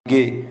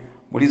ge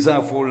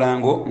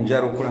mulizaafuulango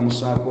njala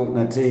okulamusaako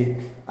nate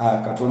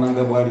Katonda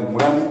nga bwali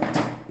omulamu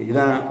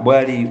era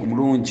bwali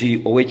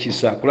omulungi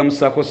ow'ekisa.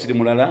 Kulamusaako siri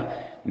mulala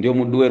ndi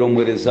omudduweera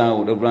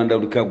omuweerezaawo Reverend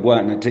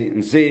Lawodikiya nate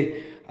nze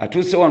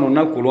atuuse wano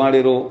olunaku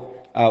olwaleero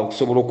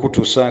okusobola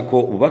okutuusaako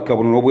obubaka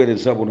buno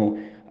n'obuweereza buno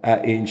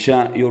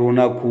enkya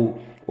y'olunaku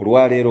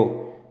olwaleero.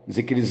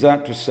 Nzikiriza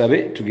tusabe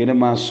tugende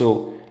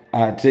maaso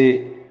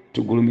ate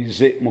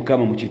tugulumize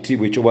Mukama mu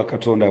kitiibwa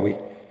eky'obwakatonda bwe.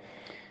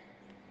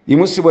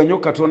 Imusibwa nnyo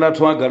Katonda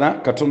atwagala,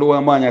 Katonda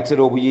w'amaanyi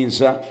atera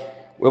obuyinza.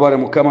 Webale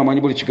Mukama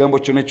amanyi buli kigambo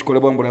kyonna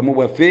ekikolebwa mu bulamu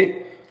bwaffe,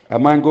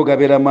 amaanyi go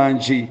gabeera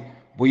mangi,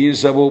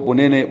 buyinza bwo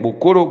bunene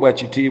bukulu bwa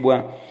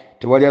kitiibwa,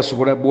 tewali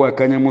asobola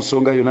bwakanya mu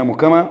nsonga yonna.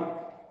 Mukama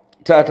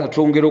Taata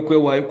twongera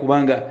okwewaayo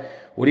kubanga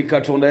oli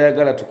Katonda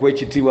ayagala tukuwe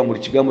ekitiibwa mu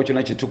kigambo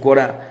kyonna kye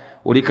tukola.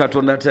 Oli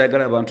Katonda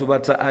atayagala abantu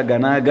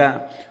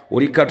bataaganaaga.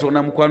 Oli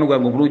Katonda mukwano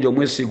gwange omulungi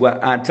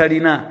omwesigwa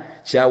atalina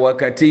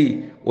kyawakati.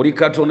 Oli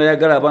Katonda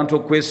ayagala abantu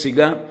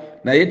okwesiga,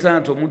 naye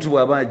Taata omuntu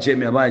bw'aba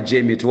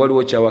ajeemye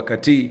tewaliwo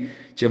kyawakati.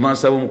 Kyenva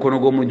nsaba omukono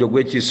gw'omulungi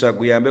ogw'ekisa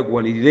guyambe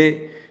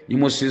guwalirire.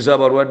 Yimusiza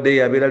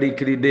abalwadde,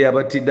 abeeraliikiridde,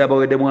 abatidde,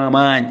 abaweddemu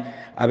amaanyi,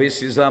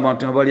 abeesiza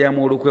abantu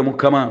abalyamu olukwe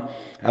Mukama,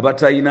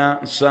 abatalina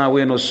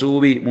nsaawa eno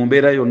ssuubi mu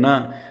mbeera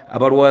yonna,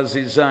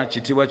 abalwaziza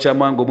kitiibwa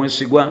ky'amangu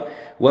omwesigwa.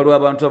 Waliwo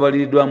abantu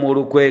abaliriddwamu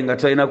olukwe nga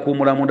talina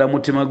kuwummula munda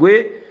mutima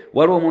gwe.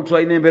 Waliwo omuntu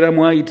alina embeera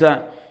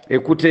mwayita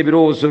ekutta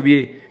ebirowoozo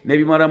bye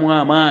n'ebimalamu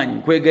amaanyi.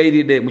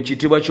 Nkwegayiridde mu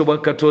kitiibwa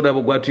ky'obwakatonda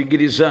bwe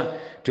gwatuyigiriza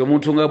ti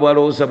omuntu nga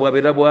bw'alowooza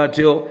bw'abeera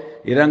bw'atyo,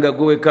 era nga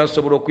gwe wekka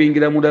asobola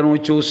okuyingira munda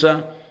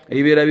n'okyusa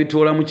ebibeera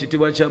bitoola mu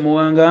kitiibwa kya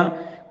muwanga.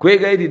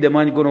 Kwegayiridde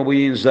maanyi go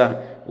n'obuyinza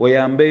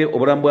oyambe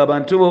obulamu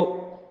bw'abantu bo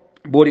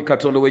bw'oli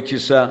Katonda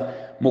w'ekisa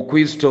mu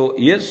Kristo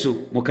Yesu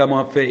Mukama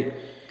waffe.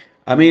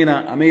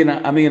 Amiina,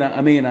 amiina, amiina,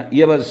 amiina.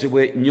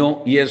 Yebazibwe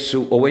nnyo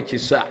Yesu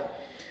ow'ekisa.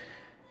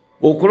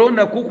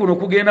 Okulonda kukuno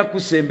kugenda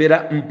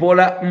kusembera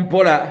mpola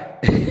mpola.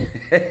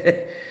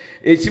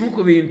 Ekimu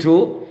ku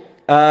bintu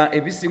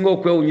ebisinga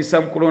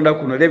okwewunyisa mu kulonda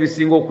kuno era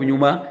ebisinga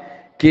okunyuma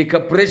ke ka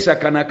pressure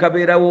kana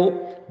kabeerawo.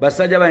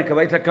 Basajja bange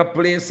kabayita ka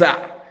pressure.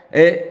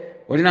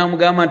 Olina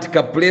amugamba nti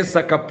ka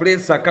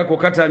pressure kako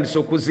katandise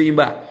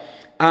okuzimba.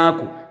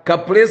 Ako ka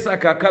pressure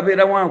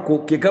kakabeerawo ako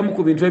ke kamu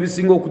ku bintu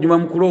ebisinga okunyuma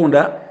mu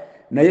kulonda.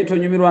 Naye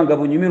tonyumirwa nga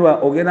bunyumirwa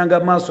ogenda nga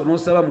maaso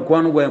n'osaba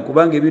mukwano gwange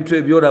kubanga ebintu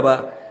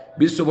ebyolaba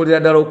bisobolera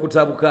ddala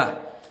okutabuka.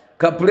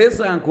 Ka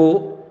pressure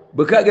nko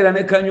bwe kagera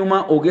ne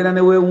kanyuma ogenda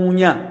ne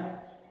weewuunya.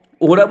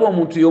 Olaba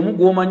omuntu y'omu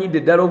gw'omanyidde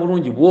ddala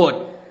obulungi bw'oti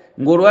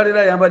ng'olwaleero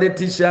ayambadde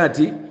t-shirt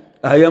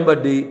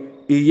ayambadde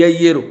eya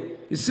yero.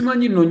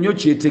 Simanyi nno nnyo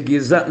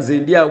kyetegeeza nze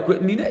ndi awo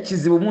nina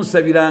ekizibu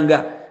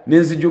munsabiranga ne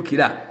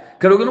nzijukira.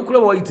 Kale ogenda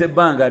okulaba wayita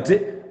ebbanga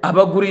ate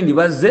aba green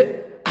bazze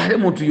ate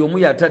muntu y'omu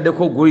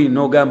yataddeko green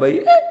n'ogamba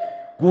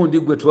gundi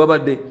gwe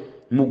twabadde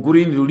mu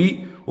green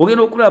luli.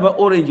 Ogenda okulaba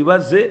orange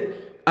bazze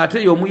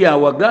ate y'omu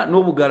yawaga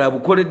n'obugala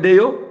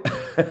bukoleddeyo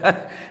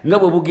nga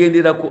bwe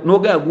bugenderako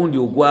n'ogaba gundi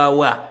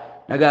ogwawa.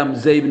 Naga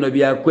muzeeyi bino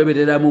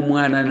byakwebereramu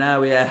mwana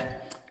naawe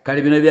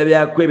kale bino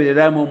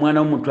byakwebereramu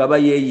omwana w'omuntu aba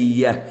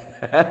yeeyiiya.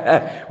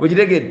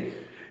 Okitegedde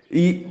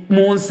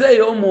mu nsi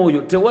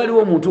ey'omwoyo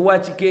tewaliwo omuntu wa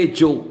kika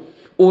ekyo.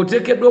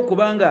 Oteekeddwa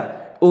okubanga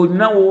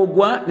olina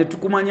woogwa ne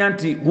tukumanya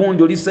nti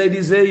gundi oli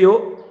sayidize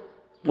eyo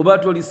oba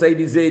toli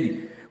sayidize eri.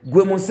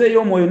 Gwe mu nsi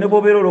ey'omwoyo ne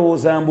bw'obeera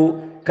olowooza mbu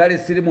kale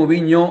siri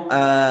mubi nnyo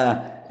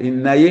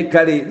naye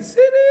kale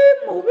siri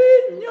mubi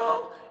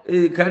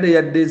nnyo kale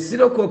yadde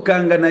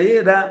sirokokanga naye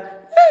era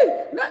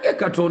nange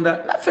Katonda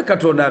naffe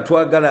Katonda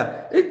atwagala.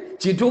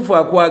 Kituufu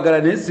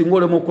akwagala naye singa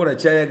olema okukola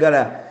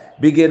kyayagala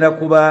bigenda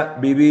kuba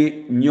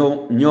bibi nnyo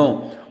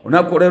nnyo.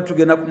 Olunaku olwaleero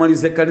tugenda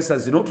kumaliriza ekkanisa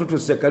zino.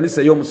 Tutuuse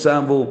ekkanisa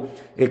ey'omusanvu,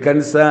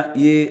 ekkanisa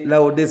y'e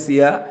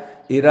Lawodikiya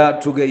era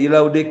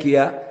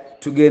Lawodikiya.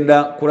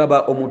 Tugenda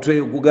kulaba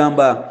omutwe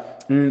gugamba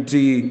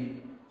nti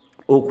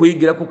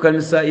okuyigira ku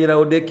kkanisa y'e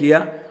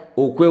Lawodikiya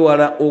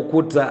okwewala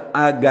okutta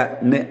aga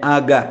ne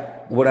aga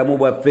mu bulamu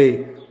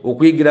bwaffe.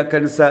 Okuyigira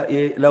kkanisa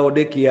y'e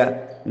Lawodikiya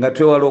nga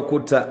twewala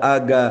okutta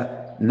aga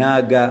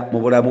n'aga mu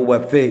bulamu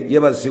bwaffe.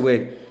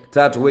 Yebazibwe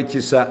Taata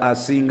w'ekisa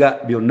asinga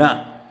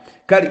byonna.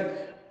 Kale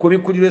ku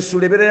bikuliro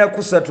essula ebeera ya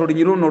 3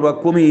 olunyiriri luno lwa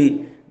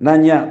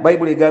 14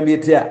 Bayibuli egambye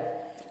etya?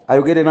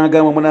 Ayogere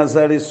n'agamba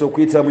Munazaalesi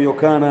okuyita mu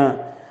Yokaana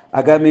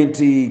agambye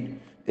nti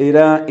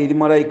era eri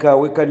malayika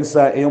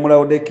w'ekkanisa ey'omu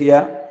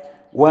Lawodikiya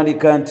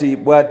wandika nti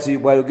bw'ati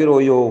bw'ayogera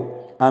oyo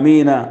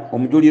amiina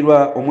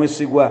omujulirwa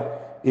omwesigwa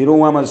era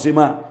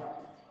ow'amazima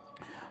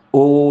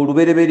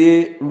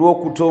olubereberye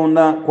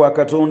lw'okutonda kwa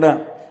Katonda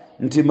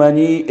nti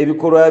manyi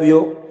ebikolwa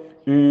byo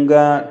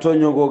nga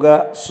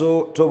tonyogoga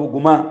so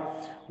tobuguma.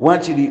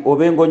 Wakiri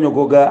obenga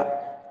onyogoga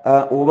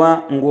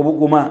oba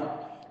ng'obuguma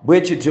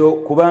bwe kityo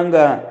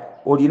kubanga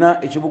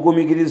olina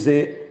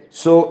ekibugumigirize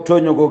so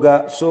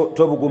tonyogoga so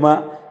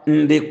tobuguma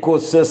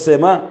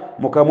ndikosesema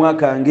mu kamwa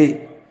kange.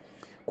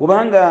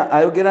 Kubanga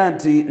ayogera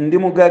nti ndi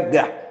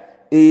mugagga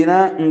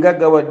era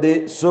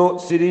ngaggawadde so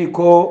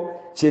siriiko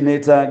kye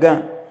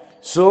neetaaga.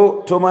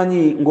 So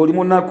tomanyi ng'oli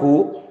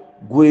munaku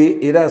gwe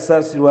era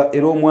asaasirwa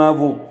era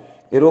omwavu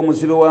era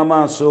omuziro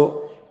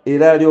w'amaaso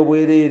era ali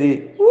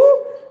obwereere.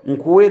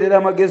 Nkuweerera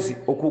amagezi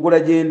okugula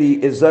gye ndi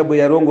ezaabu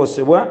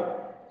eyalongoosebwa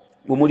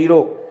mu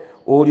muliro,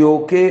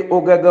 olyoke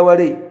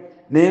ogagawale,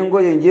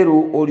 n'engoye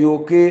enjeru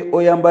olyoke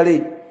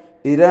oyambale,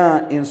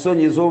 era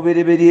ensonyi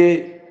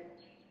ez'obubereberye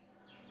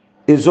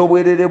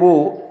ez'obwerere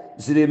bwo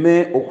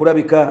zireme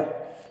okulabika,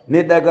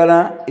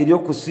 n'eddagala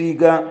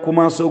ery'okusiiga ku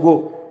maaso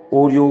go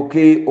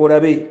olyoke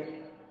olabe.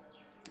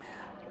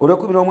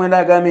 Olw'ekumi n'omwenda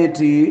agambye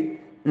nti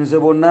nze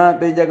bonna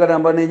benjagala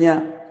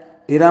mbanenya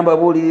era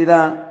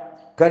mbabuulirira,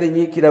 kale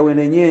nyiikira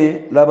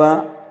wenenye,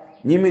 laba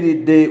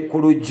nyimiridde ku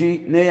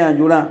luggi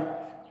neeyanjula.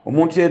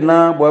 Omuntu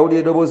yenna bw'awulira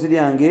eddoboozi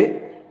lyange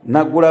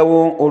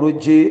naggulawo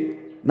oluggi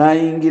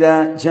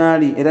n'ayingira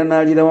gy'ali era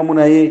n'aliira wamu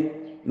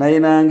naye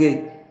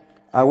nange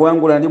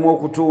awangula ndimu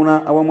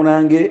okutuula awamu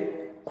nange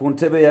ku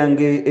ntebe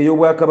yange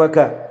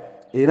ey'obwakabaka,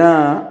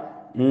 era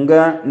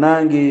nga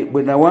nange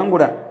bwe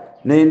nawangula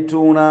ne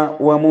ntuula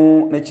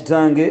wamu ne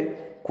kitange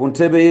ku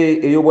ntebe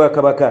ye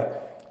ey'obwakabaka.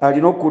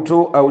 Alina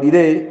okutu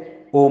awulire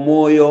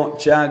omwoyo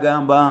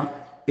kyagamba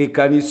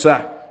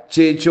ekkanisa.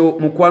 Kyekyo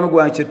mukwano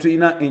gwange kye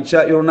tulina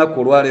enkya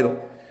y'olunaku olwaleero.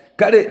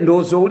 Kale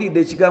ndowooza owulidde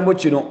ekigambo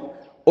kino.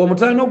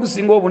 Omutaano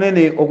ogusinga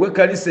obunene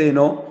ogw'ekkanisa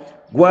eno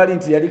gwali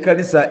nti yali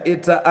kkanisa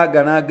etta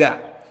aganaaga.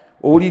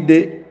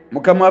 Owulidde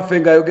mukama waffe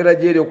ng'ayogera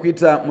gy'eri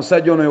okuyita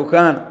musajja ono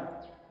Yokaana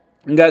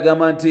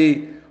ng'agamba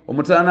nti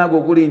omutaano agwo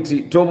guli nti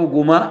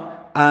tobuguma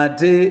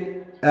ate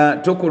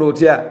tokola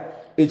otya,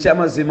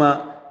 ekyamazima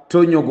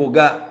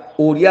tonyogoga.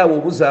 Oli awo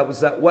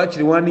obuzaabuza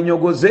waakiri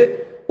wandinyogoze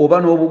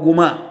oba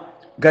n'obuguma.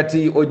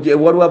 Kati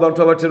waliwo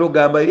abantu abatera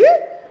ogamba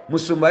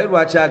musumba ye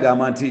lwaki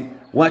agamba nti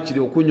waakiri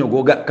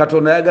okunyogoga.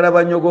 Katonda ayagala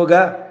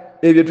banyogoga.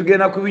 Ebyo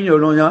tugenda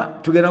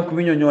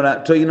kubinyonyola,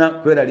 tolina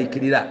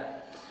kweraliikirira.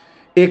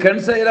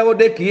 Ekkanisa ya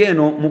Lawodikiya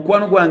eno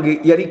mukwano gwange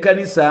yali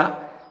kkanisa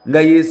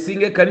nga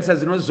yeesinga ekkanisa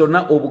zino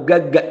zonna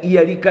obugagga.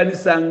 Yali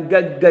kkanisa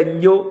ngagga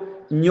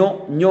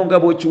nnyo nga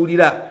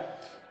bw'okiwulira.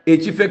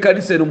 Ekifo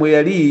ekkanisa eno mwe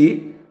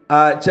yali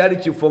kyali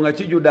kifo nga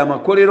kijjudde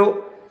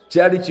amakolero,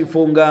 kyali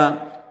kifo nga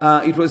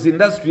it was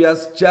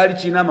industrious, kyali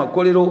kirina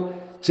amakolero,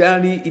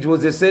 it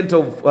was a center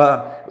of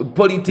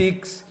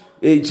politics,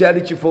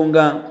 kyali kifo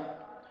nga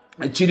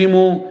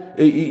kirimu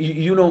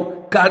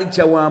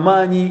culture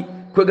w'amaanyi,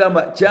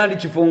 kwegamba kyali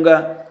kifo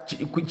nga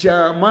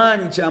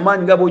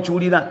kyamaanyi nga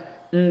bw'okiwulira,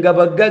 nga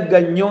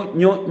bagagga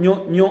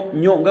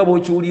nnyo nga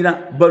bw'okiwulira.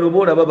 Bano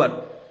boolaba bano,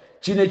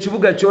 kino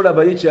ekibuga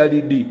kyolaba ye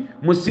kyali ddi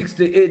mu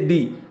 60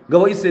 AD nga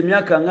wayise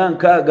emyaka nga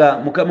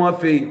 6 mukama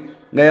waffe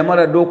nga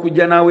yamala dde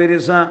okujja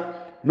n'aweereza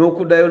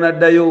n'okuddayo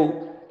n'addayo.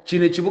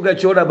 Kino ekibuga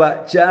kyolaba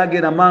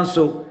kyagenda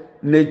maaso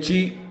ne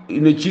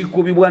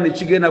kikubibwa ne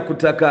kigenda ku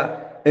ttaka,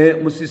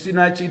 musisi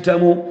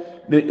n'akiyitamu.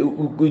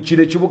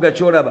 Kino ekibuga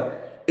kyolaba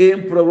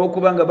empula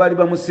olw'okuba nga baali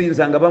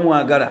bamusinza nga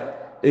bamwagala,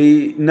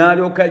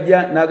 n'alyoka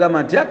ajja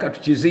n'agamba nti aka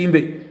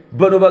tukizimbe.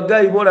 Bano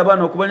bagaayi boolaba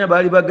n'okubanya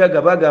baali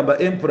bagagga, bagamba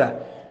empula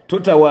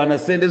totawaana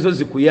sente zo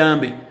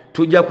zikuyambe,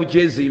 tujja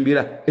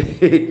kukyezimbira.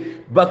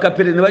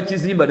 Bakapere ne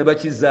bakizimba ne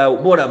bakizaawo.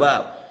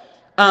 Boolaba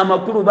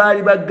amakulu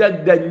baali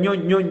bagagga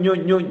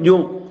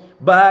nnyo,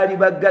 baali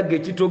bagagga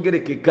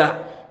ekitogerekeka,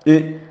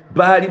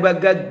 baali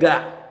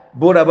bagagga.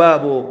 Boolaba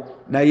abo,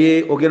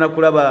 naye ogenda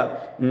kulaba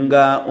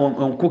nga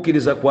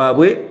okukkiriza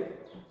kwabwe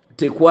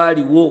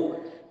tekwaliwo.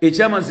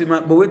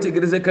 Ekyamazima bwe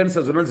weetegereza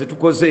ekkanisa zonna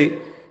zetukoze,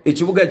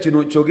 ekibuga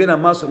kino kyogenda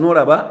maaso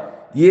n'olaba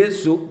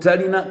Yesu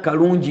talina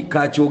kalungi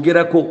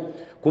kakyogerako,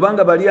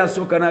 kubanga bali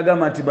asooka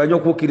n'agamba nti banyi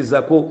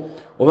okukkirizako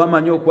oba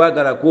manyi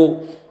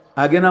okwagalako.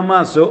 Agenda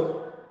maaso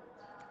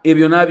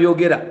ebyo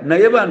n'abyogera,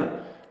 naye bano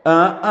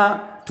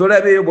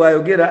tolabeeyo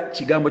bw'ayogera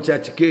kigambo kya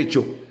kika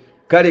ekyo.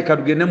 Kale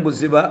katugende mu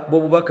buziba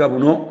bw'obubaka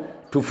buno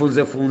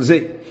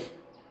tufunzefunze.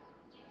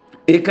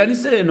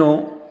 Ekkanisa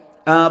eno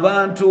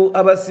abantu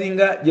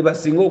abasinga gye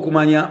basinga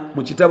okumanya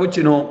mu kitabo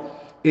kino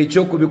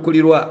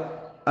eky'okubikulirwa,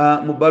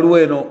 mu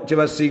bbaluwa eno kye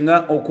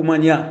basinga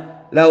okumanya,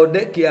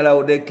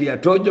 Lawodikiya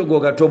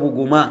tojogoga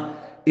tobuguma.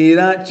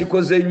 Era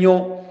kikoze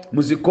nnyo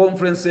mu zi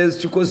conferences,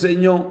 kikoze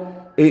nnyo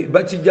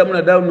bakijjamu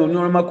naddala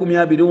n'olunyolo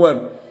 20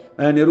 wano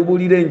ne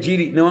lubuulira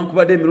enjiri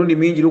newankubadde emirundi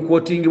mingi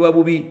lukwotingibwa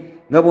bubi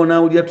nga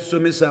bonaawulira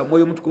tusomesa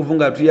Mwoyo Mutukuvu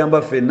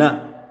ng'atuyamba ffenna.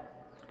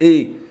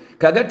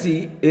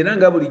 Kagati era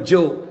nga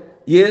bulijjo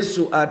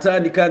Yesu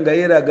atandika nga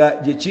yeeraga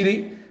gye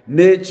kiri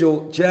n'ekyo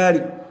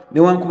kyali,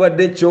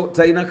 newankubadde ekyo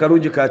talina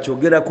kalungi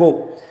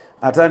kakyogerako.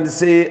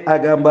 Atandise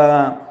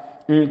agamba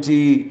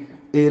nti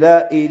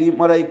era eri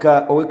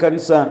malayika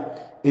ow'ekkanisa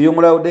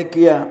ey'omu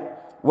Lawodikiya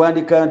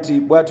wandika nti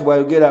bw'ati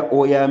bw'ayogera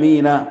oyo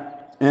amiina,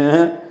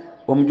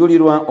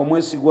 omujulirwa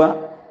omwesigwa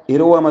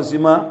era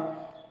ow'amazima,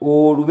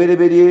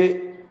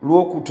 olubereberye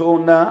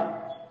lw'okutonda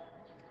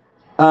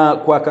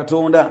kwa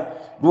Katonda.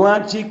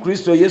 Lwaki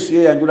Kristo Yesu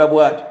yeeyanjula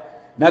bw'atyo?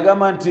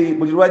 N'agamba nti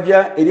buli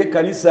lwajja eri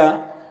ekkanisa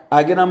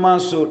agenda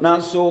maaso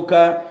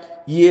n'asooka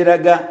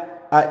yeeraga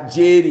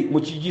gyeri mu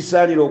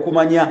kigisaanira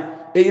okumanya,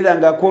 era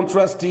nga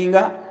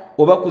contrastinga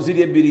oba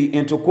kuziri ebbiri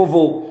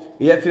entukuvu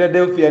eya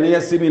Philadelphia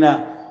n'eya Simina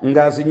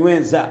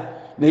ng'azinyweza,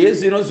 naye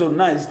zino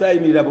zonna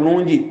ezitayimirira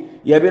bulungi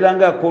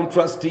yabeeranga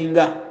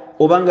contrastinga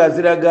obanga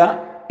aziraga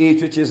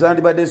ekyo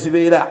kyezandibadde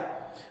zibeera.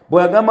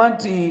 Bwagamba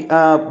nti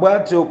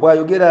bwatyo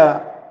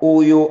bwayogera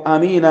oyo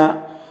amiina.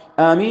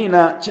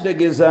 Amiina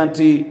kitegeeza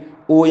nti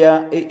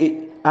oya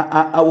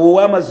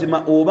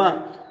ow'amazima oba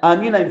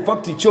amiina in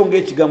fact kyo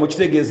ng'ekigambo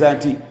kitegeeza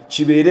nti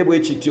kibeere bwe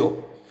kityo.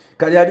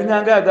 Kali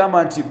alinganga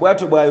agamba nti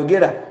bwatyo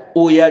bwayogera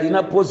oyo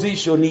alina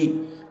positioni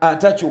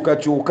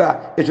atakyukakyuka,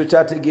 ekyo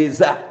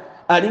kyategeeza.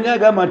 Alinga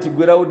agamba nti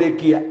gwe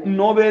Lawodikiya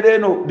nobeera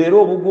eno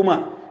leero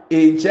obuguma,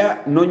 enkya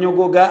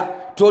nonyogoga,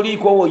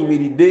 toliiko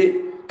woyimiridde.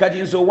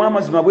 Kati nze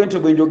ow'amazima bwentyo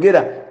bwe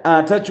njogera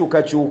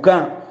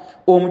atakyukakyuka,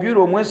 omujulire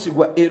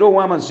omwesigwa era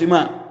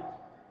ow'amazima.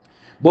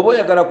 Bw'oba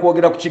oyagala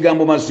kwogera ku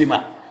kigambo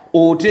mazima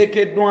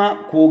oteekeddwa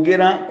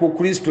kwogera ku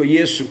Kristo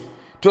Yesu.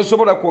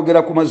 Tosobola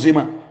kwogera ku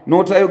mazima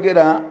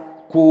n'otayogera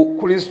ku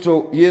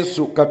Kristo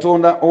Yesu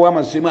Katonda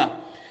ow'amazima.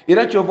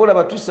 Era kyova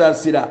olaba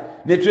tusaasira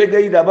ne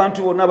twegayirira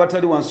abantu bonna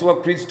abatali wansi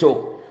wa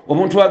Kristo.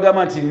 Omuntu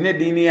agamba nti nina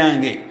eddiini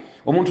yange,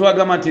 omuntu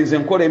agamba nti nze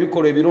nkola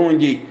ebikolwa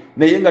ebirungi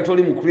naye nga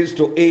toli mu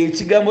Kristo,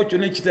 ekigambo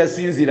kyonna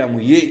ekitasinziira mu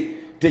ye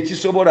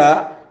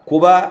tekisobola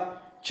kuba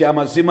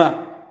kyamazima.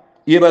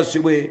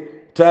 Yeebazibwe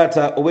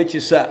Taata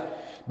ow'ekisa.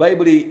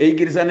 Bayibuli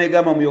eyigiriza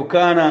negamba mu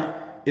Yokaana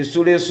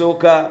essula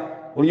esooka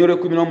olunyolo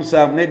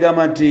 17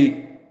 negamba nti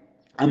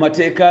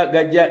amateeka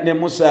gajja ne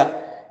Musa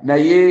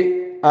naye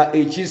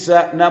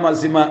ekisa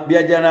n'amazima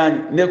byajja nani?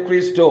 Ne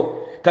Kristo.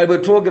 Kale bwe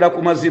twogera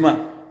ku mazima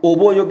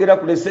oba oyogera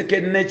ku the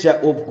second nature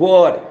of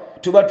God,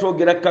 tuba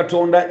twogera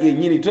Katonda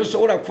yennyini.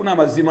 Tosobola kufuna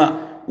amazima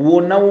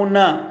wonna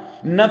wonna.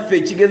 Naffe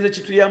ekigenze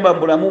kituyamba mu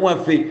bulamu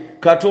bwaffe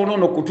Katonda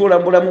ono kutuula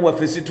mu bulamu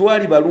bwaffe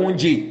situwali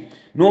balungi.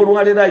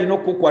 N'olwaleero alina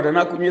okukukwata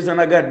n'akunyweza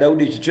naga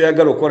Dawudi ekyo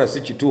kyoyagala okukola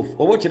si kituufu.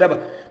 Oba okiraba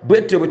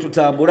bwetyo bwe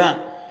tutambula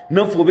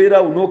naffe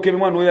obeeraawo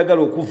n'okemebwa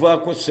n'oyagala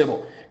okuvaako ssebo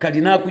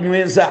kati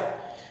n'akunyweza.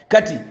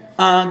 Kati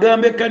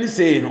agambe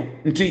Kkanisa eno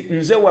nti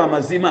nze wa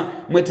mazima,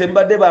 mwe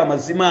tembadde ba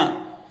mazima.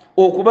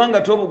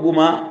 Okubanga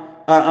tobuguma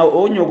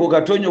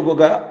onyogoga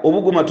tonyogoga,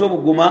 obuguma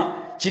tobuguma,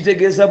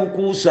 kitegeeza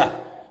bukuusa.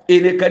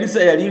 Eno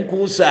Ekkanisa yali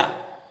nkuusa,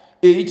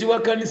 eyitibwa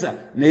Kkanisa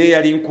naye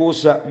yali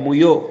nkuusa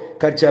muyo.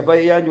 Kati kyava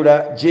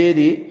yeyanjula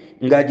gyeri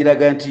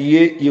ng'agiraga nti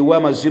ye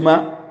yewa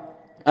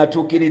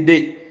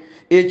atuukiridde.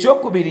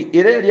 Ekyokubiri,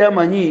 era yali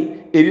amanyi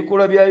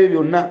ebikolwa byayo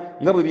byonna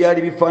nga bwe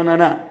byali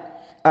bifaanana.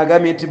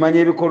 Agambye nti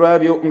manya ebikolwa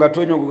byo nga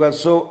tonyogoga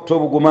so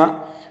tobuguma,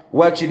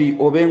 wakiri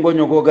obenga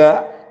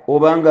onyogoga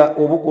obanga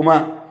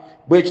obuguma.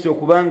 Bwe kityo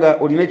kubanga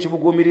olina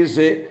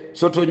ekibugumirize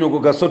so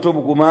tonyogoga so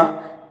tobuguma,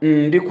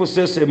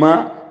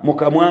 ndikusesema mu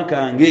kamwa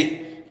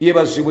kange.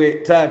 Yeebazibwe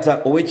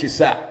Taata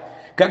ow'ekisa.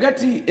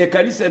 Kakati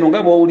Ekkanisa eno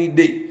nga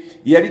bw'owulidde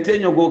yali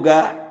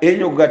tenyogoga,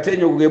 enyogoga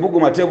tenyogoga,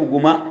 ebuguma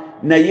tebuguma,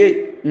 naye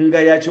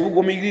nga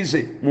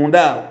yakibugumirize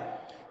mundaawo.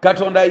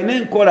 Katonda alina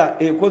enkola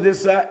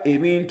ekozesa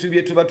ebintu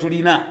bye tuba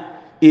tulina,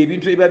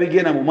 ebintu ebiba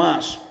bigenda mu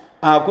maaso.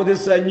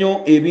 Akozesa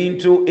nnyo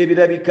ebintu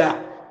ebirabika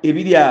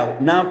ebiri awo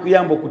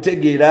n'akuyamba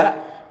okutegeera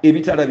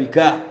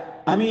ebitalabika.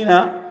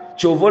 Amiina.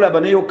 Kyova olaba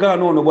ne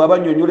Yokaana ono bw'aba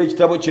annyonnyola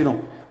ekitabo kino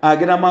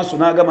agenda maaso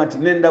n'agamba nti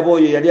n'endaba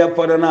oyo yali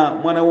afaanana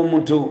mwana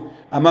w'omuntu,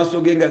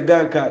 amaaso ge nga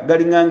gaaka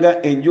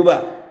galinganga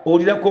enjuba.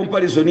 Olira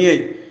komparisoni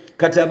eyo.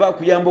 Kati aba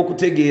akuyamba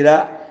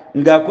okutegeera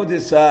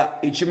ng'akozesa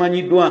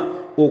ekimanyiddwa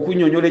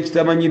okunnyonnyola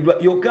ekitamanyiddwa.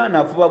 Yokaana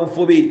afuba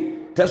bufubi,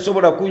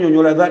 tasobola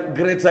kunnyonnyola that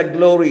greater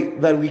glory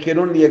that we can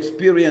only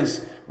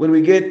experience when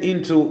we get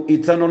into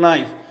eternal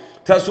life.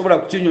 Tasobola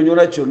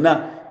kukinnyonnyola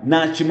kyonna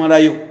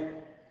n'akimalayo.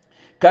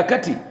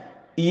 Kakati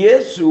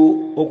Yesu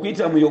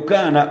okuyita mu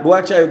Yokaana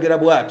lwaki ayogera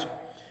bw'atyo?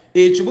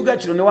 Ekibuga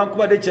kino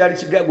newankubadde kyali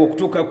kigagga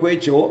okutuuka ku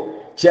ekyo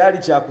kyali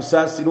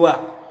kyakusaasirwa.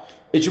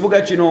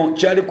 Ekibuga kino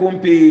kyali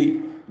kumpi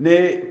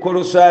ne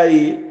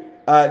Kolosaayi,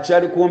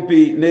 kyali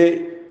kumpi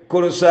ne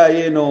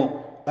Kolosaayi eno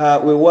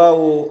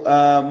weewaawo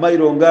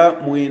mayiro nga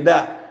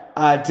 9,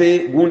 ate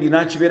gundi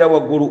n'kibeera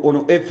waggulu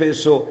ono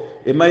Efeso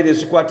emayiro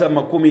ezikwata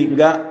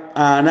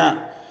 40.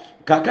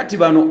 Kakati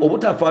bano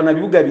obutafaana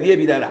bibuga biri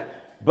ebirala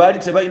baali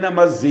tebalina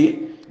mazzi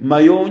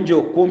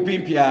mayonjo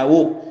kumpimpi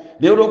awo.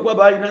 Naye olw'okuba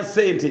baalina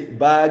ssente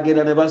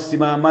baagenda ne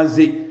basima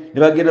amazzi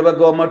ne bagenda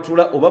bagawa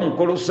matula oba mu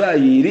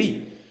Kolosaayi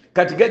eri.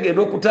 Kati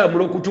gagenda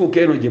okutambula okutuuka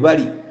eno gye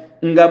bali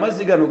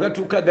ng'amazzi gano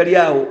gatuuka gali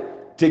awo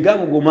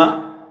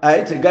tegabuguma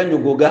aye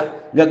teganyogoga,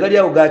 nga gali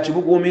awo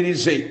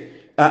gakibugumirize.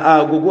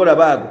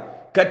 Gogolaba ago.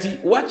 Kati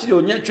wakiri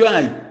onywa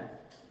cwayi,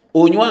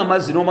 onywa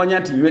amazzi n'omanya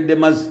nti nywedde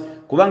mazzi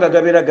kubanga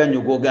gabeera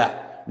ganyogoga,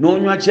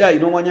 n'onywa cyayi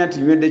n'omanya nti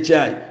nywedde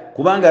cyayi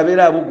kubanga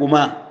abeera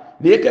abuguma.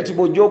 Naye kati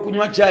bw'ojja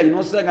okunywa cyayi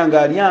n'osanga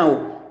ng'ali awo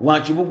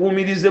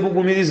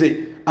wakibugumirize,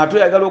 ate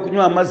oyagala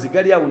okunywa amazzi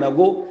gali awo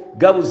nago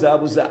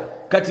gabuzaabuza,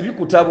 kati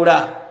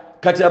bikutabula.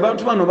 Kati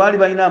abantu bano baali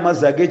balina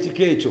amazzi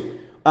ag'ekika ekyo,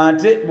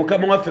 ate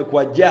Mukama waffe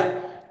kwajja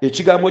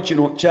ekigambo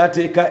kino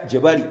kyateeka gye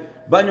bali.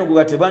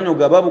 Banyogoga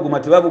tebanyoga, babuguma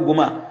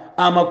tebabuguma.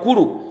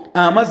 Amakulu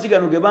amazzi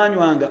gano ge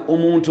banywanga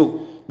omuntu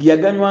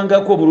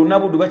yaganywangako buli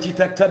lunaku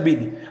bakiyita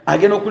tapidi.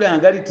 Agenda okulaba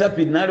ngali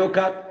tapidi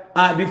n'alyoka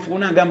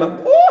abifuuna ngamba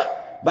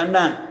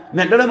bannange.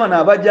 Naddala bano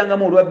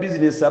abajjangamu olwa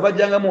bizinesi,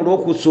 abajjangamu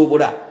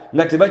olw'okusuubula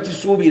nga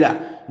tebakisuubira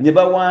ne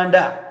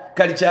bawanda,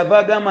 kali kyava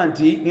agamba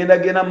nti ngenda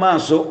genda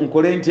maaso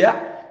nkole ntya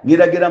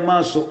ngenda genda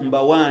maaso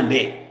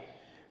mbawande.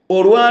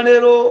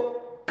 Olwaleero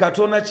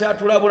Katonda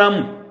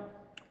kyatulabulamu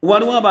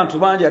waliwo abantu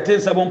bangi ate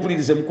nsaba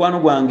ompulirize mukwano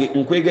gwange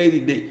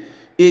nkwegayiridde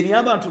eri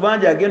abantu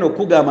bangi agenda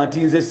okugamba nti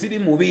nze siri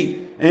mubi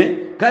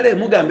kale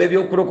mugamba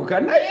ebyokulokoka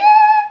naye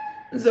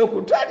nze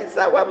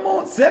okutwaliza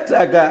wamu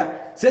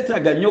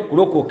setaaga nnyo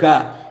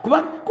okulokoka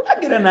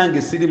kubagira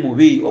nange siri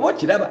mubi oba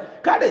okiraba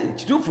kale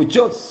kituufu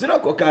kyo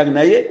sirokoka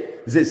naye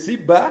nze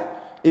sibba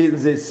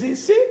nze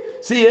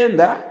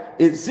siyenda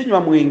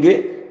sinywa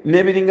mwenge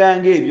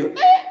n'ebiringanga ebyo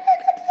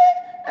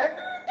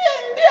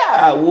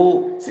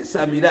awo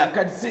sisamira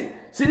kati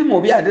siri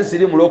mubi ate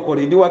siri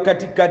mulokole ndi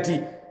wakati kati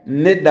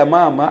nedda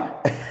maama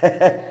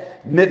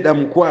nedda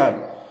mukwano.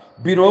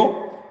 Bino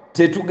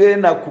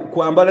tetugenda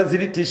kwambala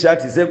ziri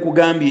t-shirt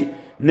zenkugambye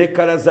ne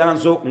kala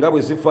zanzo nga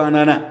bwe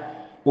zifaanana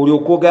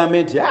olyoka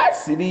ogambe nti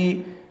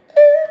siri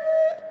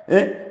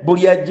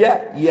buli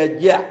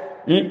yajja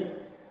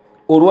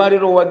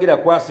olwaleero owagira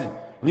kwasi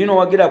lino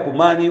owagira ku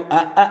maani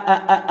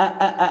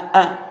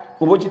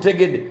oba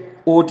okitegedde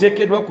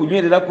oteekeddwa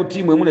kunywerera ku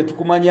ttiimu emu ne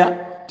tukumanya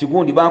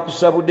tigundi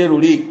bakusabudde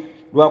luli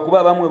lwakuba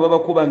abamwe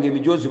babakuba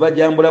ng'emijoozi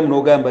bajambulamu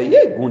n'ogamba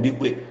ye gundi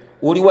gwe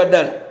oli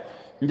waddala.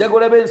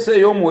 Njagala b'ensi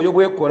ey'omwoyo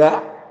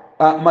bwekola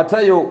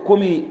Matayo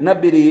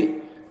 12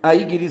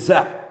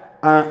 ayigiriza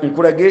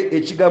nkulage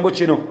ekigambo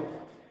kino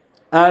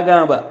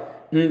agamba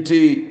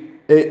nti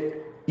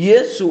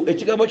Yesu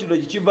ekigambo kino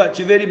kiva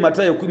eri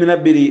Matayo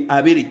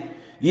 12:2.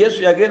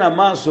 Yesu yagenda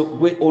maaso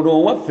gwe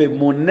ono waffe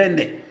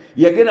munene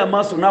yagenda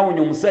maaso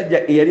n'awonya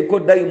omusajja eyaliko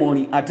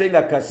dayimoni ate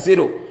nga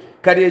kasero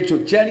kali ekyo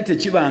kyali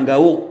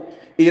tekibangawo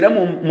era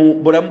mu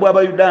bulamu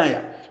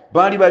bw'Abayudaaya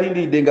baali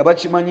balindiridde nga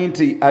bakimanyi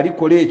nti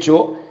alikola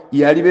ekyo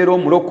yalibeera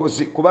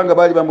omulokozi kubanga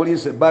baali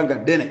bamulinze ebbanga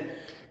ddene.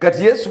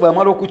 Kati Yesu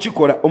bw'amala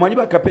okukikola omanyi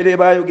bakapere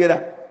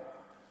baayogera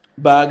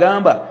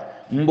bagamba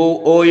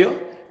mbu oyo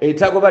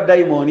etagoba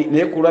dayimoni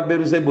naye ku lwa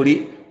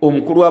Beruzebuli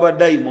omukulu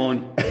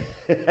w'abadayimoni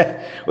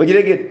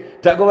ogiregedde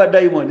tagoba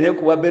dayimoni naye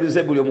ku lwa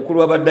Beruzebuli omukulu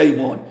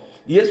w'abadayimoni.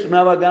 Yesu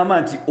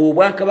n'abagamba nti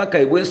obwakabaka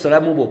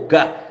ebwesalamu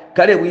bwokka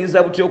kale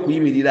buyinza butya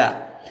okuyimirira.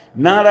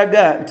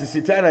 N'alaga nti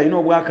sitaani alina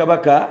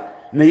obwakabaka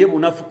naye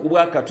bunafu ku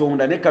bwa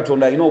Katonda ne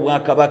Katonda alina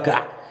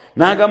obwakabaka.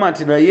 N'agamba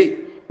nti naye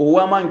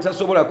ow'amaanyi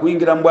tasobola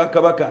kuyingira mu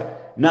bwakabaka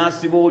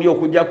n'asiba oli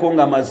okujjako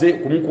ng'amaze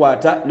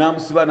kumukwata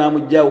n'amusiba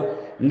n'amugjawo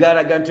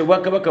ng'alaga nti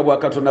obwakabaka bwa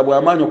Katonda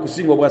bw'amaanyi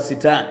okusinga obwa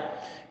sitaani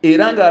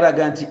era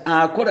ng'alaga nti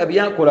akola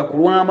byakola ku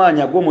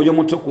lw'amaanyi ag'omwoyo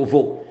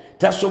mutukuvu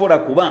tasobola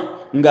kuba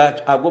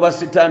nga agoba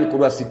sitaani ku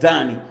lwa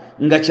sitaani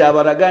nga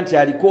kyabalaga nti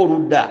aliko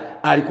oludda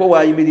aliko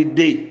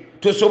waayimiridde.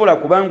 Tosobola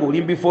kubanga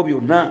oli mbifo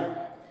byonna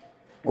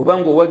oba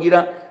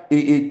ng'owagira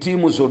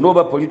ttiimu zonna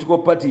oba political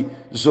party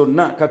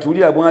zonna.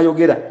 Katuulira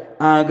bw'ayogera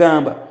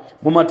agamba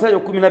mu Matayo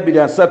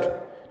 12:3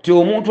 ti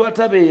omuntu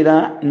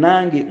atabeera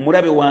nange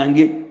mulabe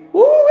wange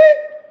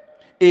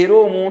era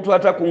omuntu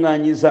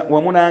atakuŋŋaanyiza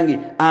wamu nange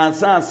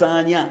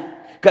asaasaanya.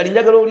 Kali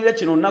njagala owulira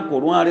kino nnaku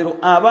olwaleero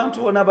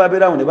abantu bonna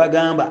babeerawo ne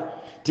bagamba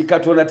ti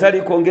Katonda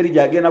taliko ngeri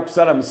gy'agenda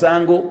kusala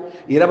musango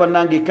era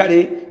bannange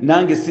kale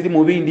nange siri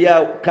mubi ndi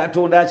awo.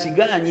 Katonda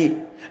akigaanye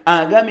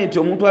agambye nti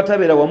omuntu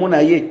atabeera wamu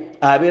naye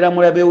abeera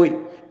mulabe we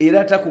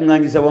era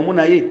atakuŋŋaanyiza wamu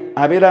naye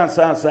abeera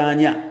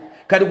nsaasaanya.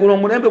 Kali guno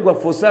omulembe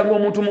gwaffe osanga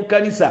omuntu mu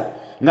kkanisa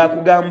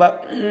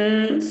ng'akugamba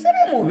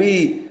siri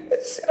mubi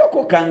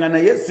sirokokanga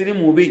naye siri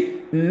mubi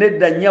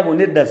nedda nnyabo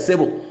nedda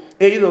ssebo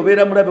era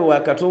obeera mulabe wa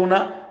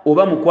Katonda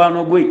oba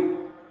mukwano gwe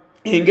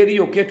engeri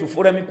yokka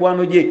etufuula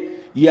mikwano gye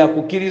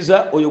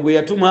yakukkiriza oyo gwe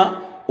yatuma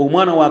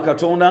omwana wa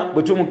Katonda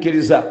bwe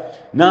tumukkiriza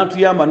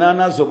n'atuyamba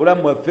n'anaaza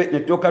obulamu bwaffe ne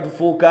tulyoka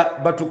tufuuka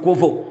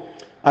batukuvu.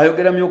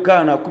 Ayogera mu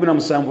Yokaana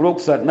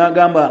 17:3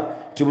 n'agamba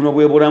nti buno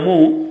bwe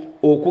bulamu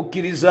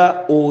okukkiriza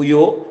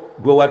oyo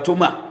gwe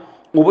watuma.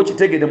 Oba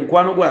okitegedde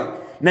mukwano gwange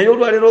naye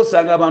olwaleero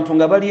osanga abantu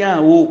nga bali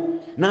awo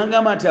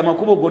n'agamba nti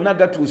amakubo gonna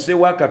gatuuse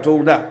wa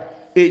Katonda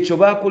ekyo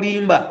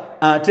bakulimba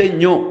ate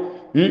nnyo.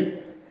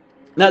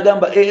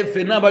 N'agamba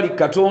ffenna abali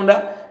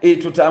Katonda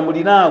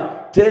tutambuliraawo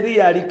teri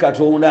yali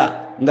Katonda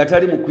nga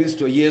tali mu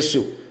Kristo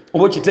Yesu.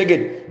 Oba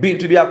okitegedde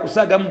bintu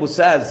byakusagamu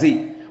busaazi.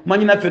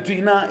 Omanyi naffe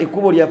tulina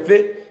ekkubo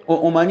lyaffe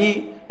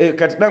omanyi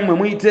kati nammwe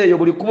muyite eyo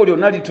buli kkubo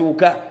lyonna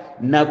lituuka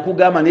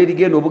nakugamba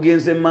n'erigenda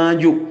obugenze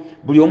manju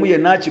buli omu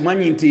yenna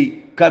akimanyi nti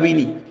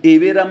kabini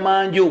ebeera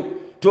manju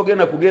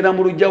togenda kugenda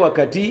mu lujja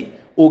wakati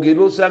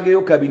ogenda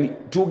osangeyo kabini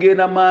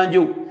tugenda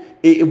manju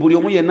buli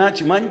omu yenna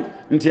akimanyi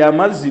nti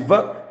amazzi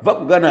va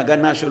kugana aga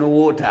national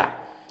water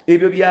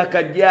ebyo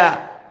byakajja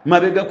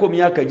mabegako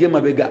myaka gye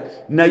mabega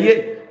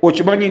naye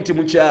okimanyi nti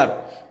mu kyalo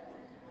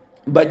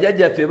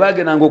bajjajjaffe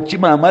bagendanga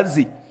okukima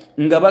amazzi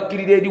nga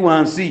bakkirira eri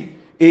wansi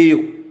eyo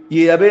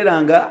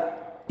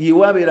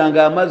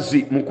yewabeeranga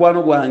amazzi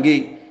mukwano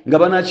gwange nga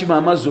banakima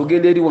amazzi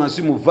ogenda eri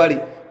wansi mu vale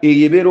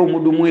eyo ebeera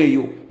omudumu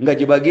eyo nga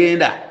gye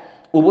bagenda.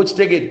 Oba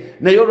okitegedde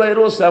naye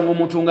olwaleero osanga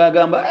omuntu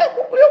ng'agamba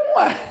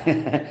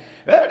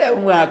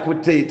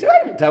omwakutte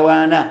tewali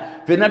mutawaana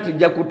ffenna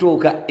tujja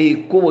kutuuka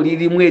ekkubo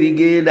lirimu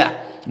erigenda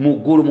mu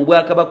ggulu mu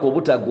bwakabaka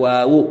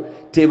obutagwawo.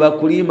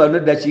 tebakulimba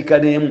n'eddakiika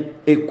n'emu.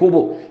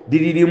 Ekkubo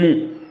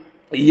liririmu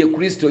ye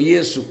Kristo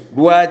Yesu.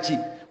 Lwaki?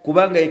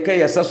 Kubanga yekka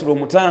yasasula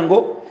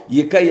omutango,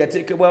 yekka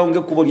yateekebwawo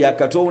ng'ekkubo lya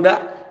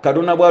Katonda.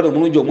 Katonda bwali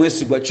omulungi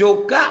omwesigwa.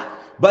 Kyokka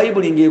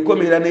Bayibuli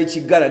ng'ekomerera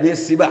n'ekiggala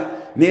n'esiba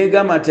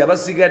n'egamba nti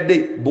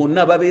abasigadde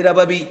bonna babeera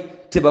babi,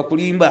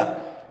 tebakulimba.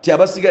 Ti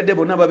abasigadde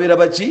bonna babeera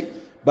baki?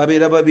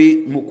 Babeera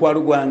babi.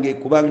 Mukwano gwange,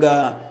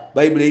 kubanga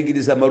Bayibuli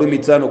eyigiriza Malumi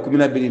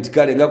 5:12 nti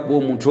kale nga kuba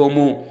omuntu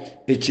omu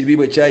ekibi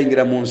bwe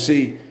kyayingira mu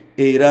nsi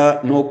era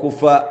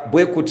n'okufa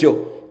bwe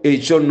kutyo,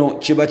 ekyo nno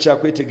kiba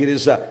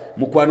kyakwetegereza.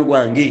 Mukwano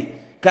gwange,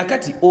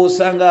 kakati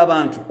osanga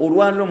abantu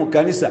olwaniro mu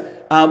kkanisa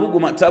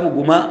abuguma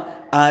tabuguma,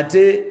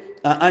 ate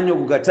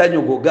anyogoga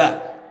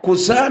tanyogoga, ku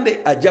Sande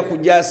ajja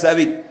kujja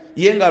asabe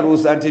ye nga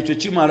alowooza nti ekyo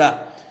kimala.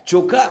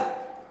 Kyokka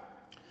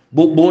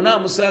bona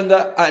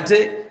amusanga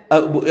ate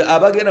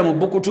abagenda mu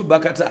Bukutu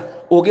bakata,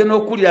 ogenda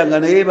okulyanga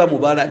naye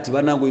bamubala nti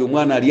bannange oyo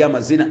omwana ali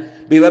amazina,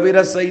 be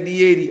babeera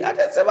sayidi yeeri,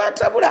 ate se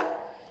batabula.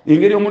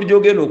 Engeri omuli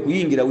gy'ogenda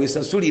okuyingira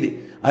weesasulire,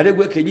 ate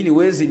gwe kennyini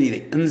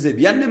weezinire. Nze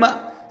byannema,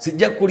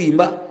 sijja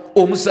kulimba.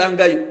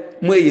 Omusangayo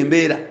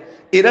mweyembeera.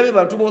 Era be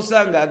bantu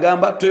b'osanga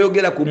agamba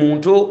toyogera ku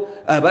muntu,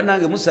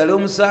 bannange musale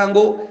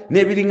omusango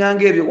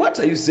n'ebiriŋŋanga ebyo. What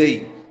are you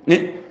saying?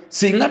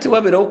 Singa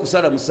tewabeerawo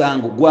kusala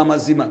musango gwa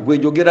mazima gwe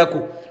njogerako,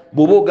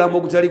 bw'oba ogamba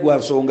ogutali gwa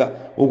nsonga,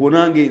 ogwo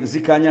nange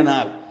nzikanya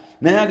naawe.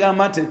 Naye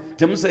agamba nti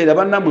temusalira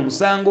bannammwe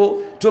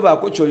musango,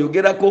 tobaako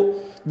kyoyogerako.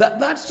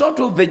 That sort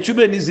of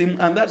ecumenism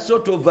and that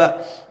sort of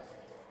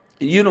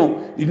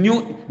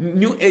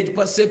new age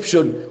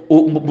perception,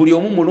 buli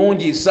omu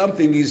mulungi,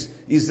 something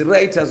is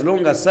right as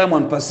long as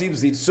someone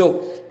perceives it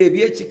so.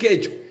 Ebyekika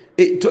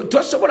ekyo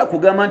tosobola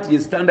kugamba nti ye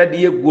standard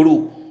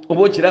y'eggulu.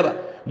 Oba okiraba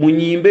mu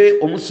nnyimbe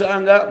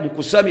omusanga mu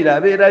kusamira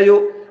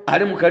abeerayo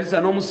ali mu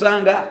kanisa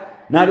n'omusanga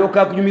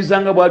n'alyoka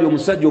akunyumizanga bwali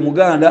omusajja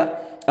omuganda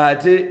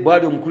ate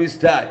bwali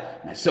omukristaayo.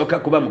 Nasooka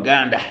kuba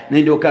muganda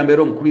nendyoka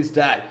mbeera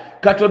omukristaayo.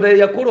 Katonda ye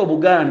yakola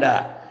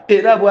obuganda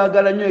era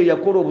bwagala nnyo, ye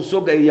yakola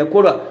obusoga, ye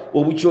yakola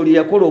obukyoli,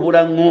 yakola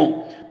obulaŋŋo.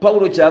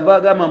 Pawulo kyava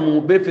agamba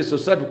mu Befeso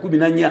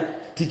 3:14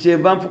 ti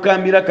kyenva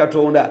nfukambira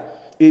Katonda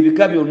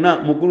ebika byonna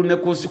mu ggulu ne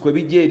ku nsi kwe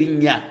bijja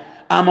erinnya.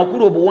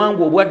 Amakulu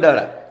obuwangwa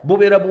obwaddala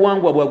bubeera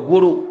buwangwa bwa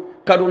ggulu.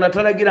 Katonda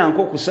talagira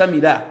nko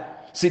kusamira.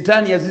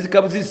 Sitaani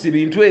yazizika buzisi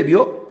bintu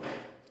ebyo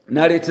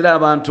n'aleetera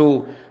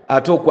abantu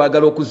ate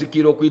okwagala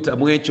okuzikira okuyita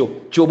mu ekyo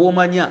ky'oba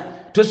omanya.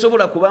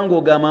 Tosobola kubanga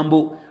ogamba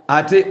mbu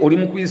ate oli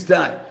mu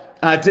kristaayo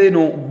ate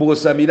no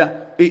bw'osamira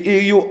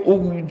eyo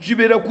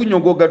kibeera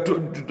kunyogoga,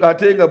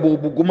 ate nga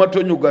bw'obuguma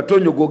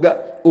tonyogoga,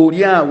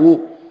 oli awo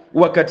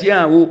wakati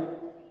awo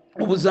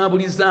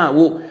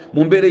obuzaabulizaawo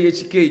mu mbeera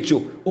y'ekika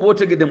ekyo. Oba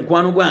otegedde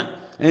mukwano gwange,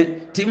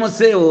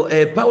 Timoseewo,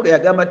 Pawulo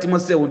yagamba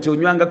Timoseewo nti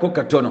onywangako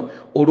katono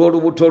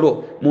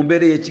olw'olubutolo mu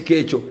mbeera y'ekika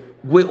ekyo.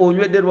 Gwe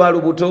onywedde lwa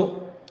lubuto,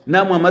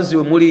 naamwe amazzi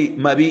we muli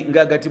mabi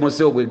ng'aga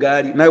Timoseewo bwe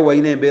gaali. Nawe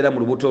walina embeera mu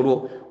lubuto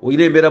lwo,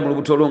 olina embeera mu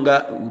lubuto lwo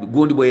nga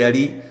gundi bwe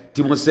yali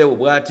Timoseewo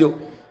bw'atyo.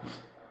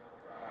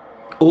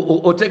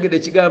 Otegedde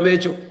ekigambo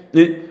ekyo.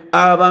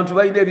 Abantu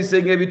balina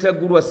ebisenge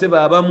ebitaggulwa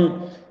seba abamu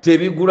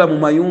tebigula mu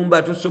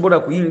mayumba, tosobola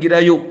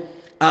kuyingirayo.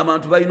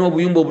 Abantu balina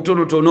obuyumba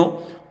obutonotono,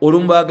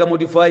 olumu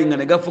bagamodifyinga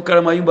ne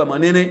gafuukala mayumba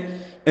manene,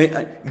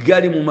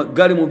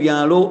 gali mu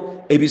byalo,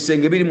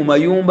 ebisenge biri mu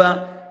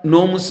mayumba.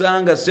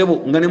 N'omusanga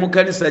sebo nga ne mu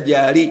kkanisa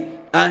gy'ali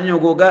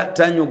anyogoga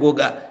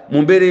tanyogoga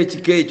mu mbeera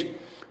y'ekika ekyo.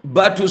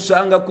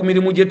 Batusanga ku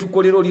mirimu gye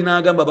tukolera,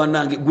 olinaagamba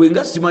bannange gwe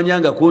nga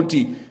simanyangako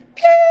nti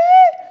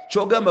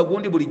kyogamba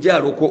gundi buli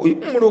gyaloko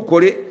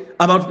mulokole.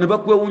 Abantu ne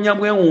bakwewuunya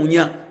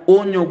mwewuunya,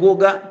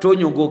 onyogoga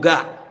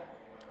tonyogoga.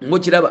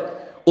 Ng'okiraba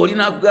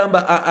olina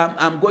akugamba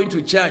I'm going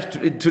to church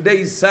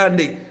today is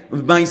Sunday,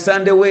 my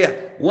Sunday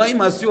wear. Why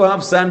must you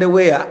have Sunday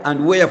wear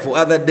and wear for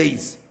other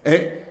days?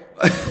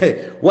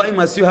 Why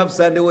must you have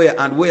Sunday wear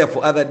and wear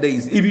for other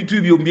days? Ebintu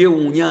ebyo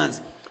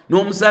mbyewuunyanzi.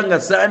 N'omusanga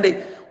Sunday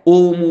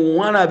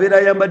omuwala abeera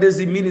ayambadde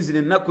zimini zino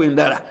ennaku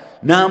endala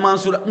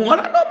n'amansula,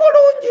 muwala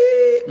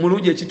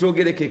mulungi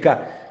ekitoogerekeka,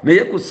 naye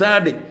ku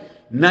Sunday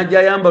najja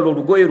ayambala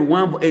olugoye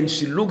luwanvu and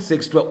she looks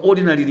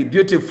extraordinarily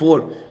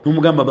beautiful.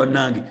 N'omugamba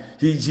bannange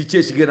kiki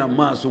ekigenda mu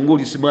maaso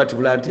ng'oli smart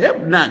blanti.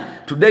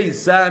 Today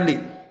is Sunday.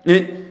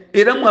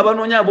 Era mu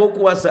abanoonya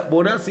ab'okuwasa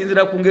bona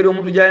nsinzira ku ngeri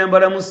omuntu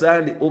gy'ayambalamu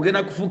Sunday,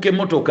 ogenda kufuuka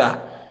emmotoka,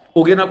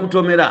 ogenda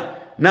kutomera,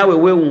 naawe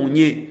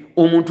weewuunye.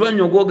 Omuntu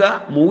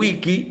anyogoga mu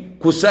wiiki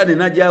ku Sunday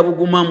n'ajja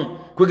abugumamu,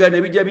 kwegana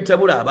ebijja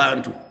bitabula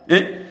abantu.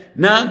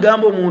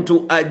 N'agamba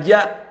omuntu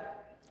ajja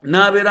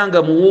n'abeera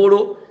nga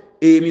muwuulo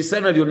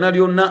emisana lyonna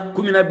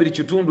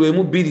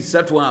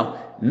 12:1-2-3 awo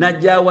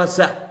n'ajja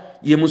awasa.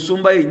 Ye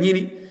musumba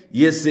yennyini,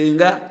 ye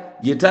ssenga,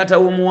 ye taata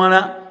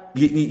w'omuwala,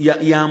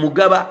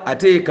 yamugaba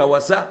ate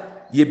yekawasa,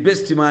 ye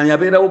best man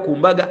yabeerawo ku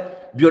mbaga,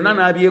 byonna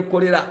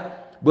n'abyekolera.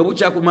 Bwe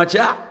bukya ku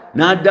makya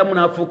n'addamu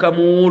n'afuuka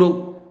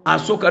muwuulo,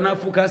 asooka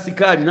n'afuuka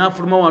asikaali,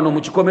 n'afuluma wano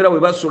mu kikomera we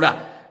basula,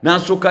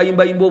 n'asooka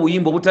ayimbayimba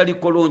obuyimba obutali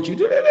kolonki.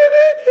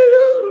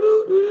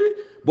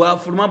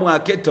 Bw'afuluma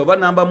bw'aketta oba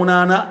namba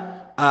 8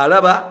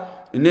 alaba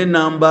ne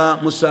namba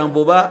 7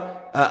 oba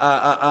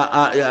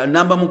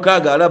namba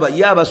mukaaga alaba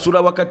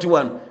yabasula wakati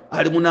wano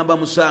ali mu namba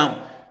 7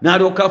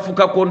 n'alyoka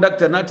afuuka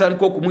kondakita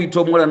n'atandika okumuyita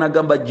omuwala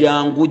n'agamba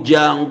jangu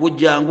jangu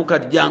jangu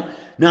kati jangu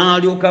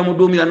n'alyoka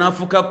amuduumira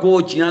n'afuuka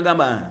kooki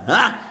n'agamba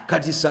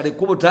kati sale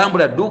kubo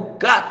tambula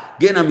dukka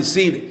genda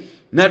Misinde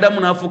n'addamu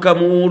n'afuuka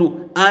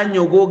muwulu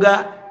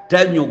anyogoga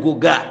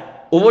tanyogoga.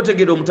 Oba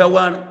otegeera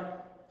omutawaana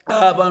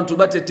abantu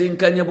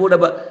batetenkanya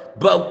boolaba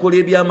bakola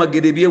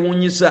ebyamagero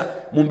ebyewuunyisa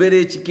mu mbeera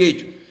ekika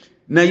ekyo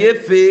naye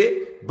ffe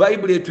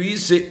bayibuli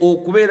etuyise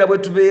okubeera bwe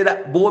tubeera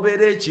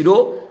bw'obeera ekiro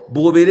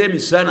bw'obeera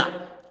emisana.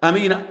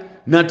 Amina.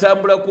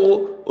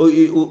 Natambulako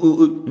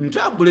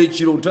ntambula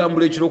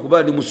ekiro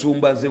kuba ndi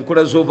musumba nze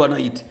nkola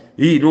z'overnight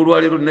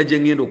n'olwaleero nina gye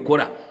ngenda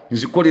okukola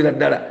nzikolera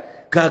ddala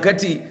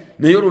kaakati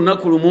naye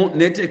olunaku lumu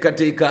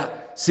neteekateeka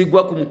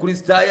sigwa ku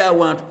mukristaayo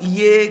awantu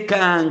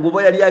yeekanga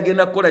oba yali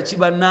agenda kukola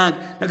kibannange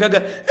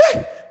nakaga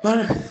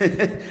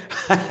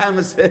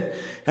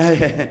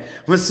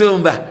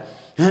musumba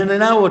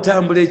naawe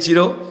otambula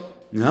ekiro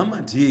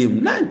ngamba nti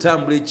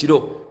nantambula ekiro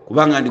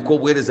kubanga ndiko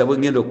obuweereza bwe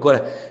ngenda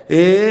okukola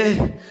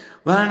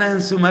baana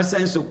nsuma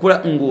sayinza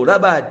okukula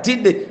ng'olaba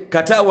atidde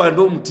kati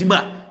awanda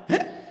omutima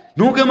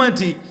n'ogamba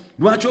nti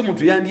lwaki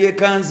omuntu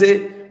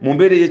yandyekanze mu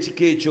mbeera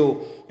ey'ekika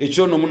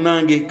ekyo nno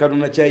munnange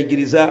Katonda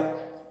kyayigiriza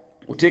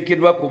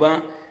oteekeddwa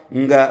kuba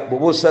nga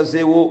bw'oba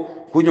osazeewo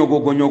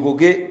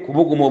kunyogogonyogoge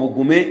kubuguma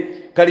obugume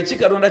kale ki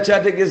Katonda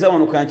kyategeeza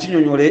wano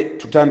kankinyonyole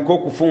tutandike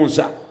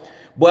okufunsa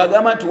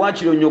bw'agamba nti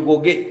waakiri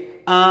onyogoge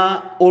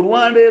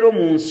olwaleero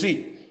mu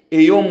nsi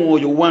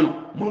ey'omwoyo wano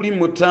mu lulimi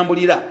mwe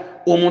tutambulira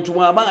omuntu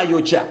bw'aba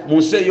ayokya mu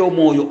nsi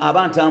ey'omwoyo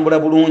aba ntambula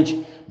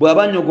bulungi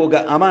bw'aba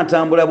nyogoga aba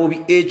ntambula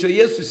bubi. Ekyo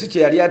Yesu si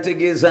kye yali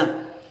ategeeza.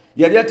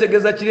 Yali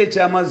ategeeza kiri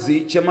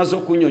eky'amazzi kyemaze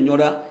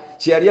okunyonyola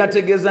kye yali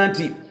ategeeza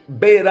nti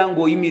beera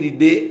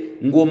ng'oyimiridde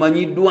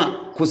ng'omanyiddwa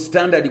ku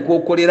sitandadi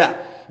kw'okolera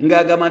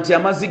ng'agamba nti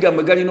amazzi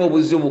gammwe galina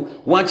obuzibu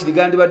waakiri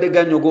gandibadde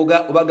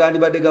ganyogoga oba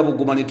gandibadde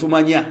gabuguma ne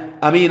tumanya.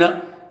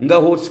 Amiina. Nga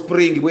hot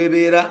spring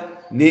bw'ebeera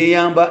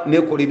neeyamba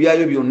nekola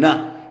ebyayo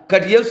byonna.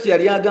 Kati Yesu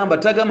yali agamba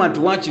tagamba nti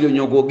waakiri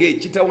onyogoge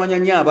kitawanya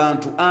nnyo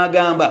abantu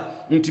agamba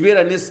nti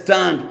beera ne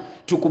stand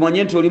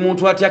tukumanye nti oli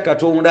muntu atya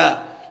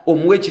Katonda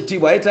omuwe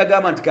ekitiibwa aye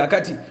tagamba nti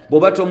kaakati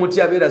bw'oba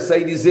tomutya abeera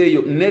sayidize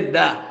eyo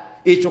nedda.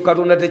 Ekyo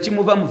Katonda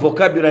tekimuva mu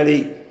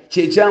vocabulary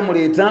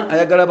kyekyamuleeta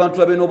ayagala abantu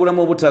babe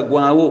n'obulamu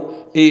obutagwawo.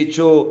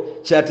 Ekyo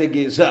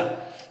kyategeeza.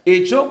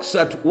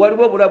 Ekyokusatu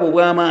waliwo obulamu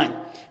obw'amaanyi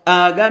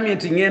agambye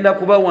nti ngenda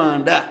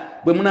kubawanda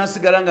bwe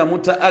munaasigala nga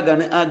mutta aga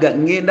ne aga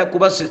ngenda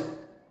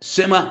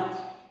kubasema.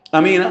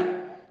 Amiina.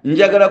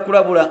 Njagala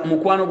kulabula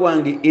mukwano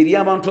gwange eri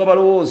abantu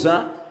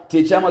abalowooza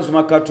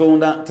tekyamazima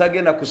Katonda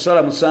tagenda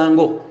kusala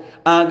musango.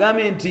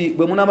 Agambye nti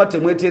bwe munaba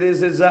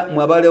temweterezeza mu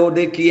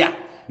Lawodikiya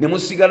ne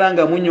musigala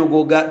nga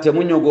munyogoga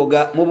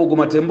temunyogoga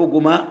mubuguma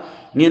temubuguma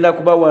ngenda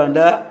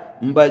kubawanda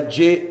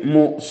mbajje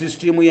mu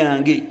sisitimu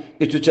yange.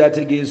 Ekyo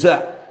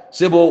kyategeeza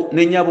sebo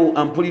nenyabo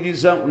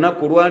ampuliriza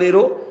lunaku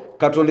olwaleero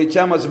Katonda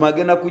ekyamazima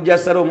agenda kujja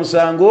asala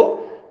omusango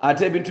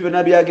ate ebintu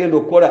byonna byagenda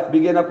okukola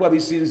bigenda kuba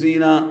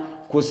bisinziira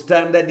ku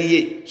standadi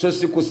ye so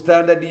si ku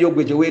standadi yo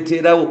gwe gye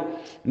weeteerawo.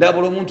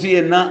 Ndabula omuntu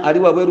yenna ali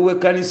wabweru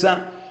w'ekkanisa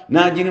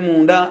n'agiri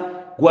munda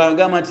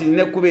gwagamba nti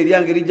nina ekkuba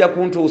eryange lijja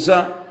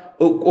kuntuusa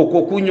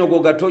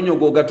okukunyogoga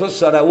tonyogoga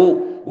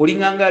tosalawo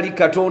olinganga ali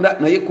Katonda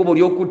naye ekkubo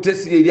ly'okutte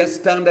si erya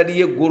standadi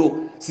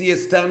y'eggulu si ye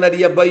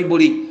standadi ya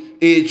Bayibuli.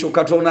 Ekyo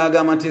Katonda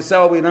agamba nti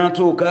essaawa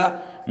bw'enaatuuka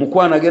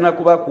mukwana agenda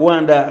kuba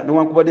kuwanda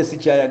newankubadde si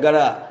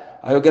kyayagala.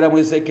 Ayogera mu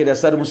Ezekiel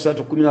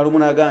 3:11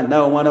 n'agamba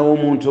naawe omwana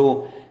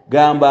w'omuntu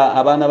gamba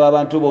abaana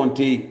b'abantu bo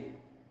nti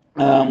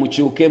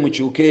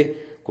mukyuke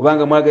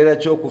kubanga mwagalira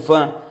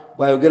ky'okufa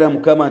bw'ayogera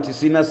Mukama nti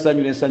sirina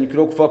ssanyu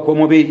ensanyukira okufa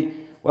kw'omubiri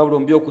wabula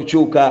omu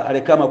by'okukyuka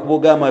aleke amakubo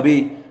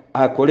g'amabi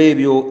akole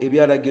ebyo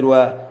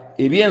ebyalagirwa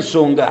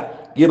eby'ensonga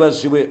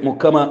yeebazibwe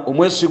Mukama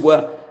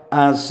omwesigwa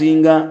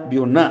asinga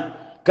byonna.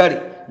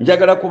 Kale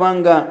njagala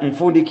kubanga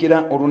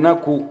nfundikira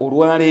olunaku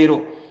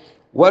olwaleero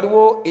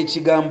waliwo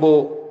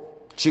ekigambo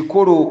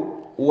kikulu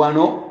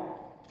wano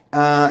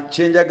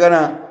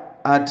kyenjagala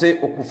ate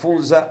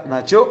okufunza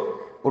nakyo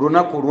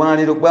olunaku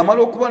olwaleero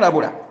bw'amala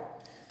okubalabula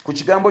ku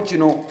kigambo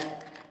kino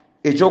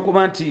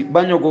ekyokuba nti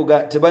banyogoga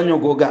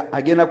tebanyogoga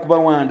agenda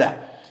kubawanda.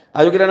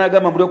 Ayogera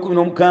n'agamba mu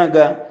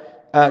 16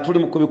 tuli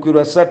mu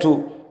Kubikwirwa 3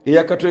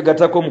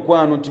 eyakatwegatako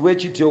omukwano nti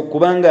bwekityo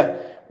kubanga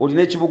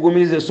olina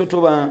ekibugumirize so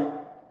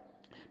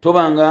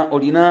tobanga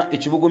olina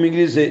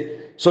ekibugumirize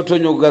so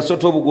tonyogoga so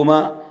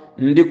tobuguma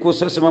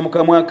ndikusesema mu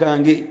kamwa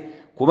kange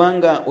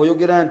kubanga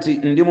oyogera nti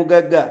ndi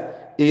mugagga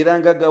era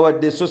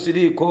ngaggawadde so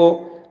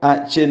siriiko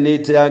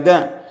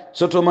kyenneetaaga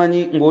so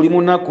tomanyi ng'oli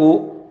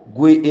munaku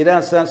gwe era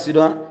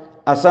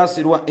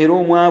asaasirwa era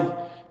omwavu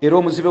era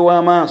omuzibe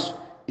w'amaaso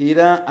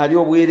era ali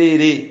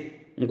obwereere.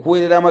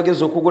 Nkuweerera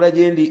amagezi okugula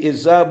gye ndi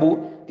ezaabu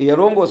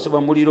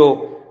eyalongoosebwa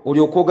muliro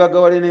olyoke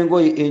ogaggawale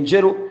n'engoye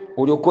enjeru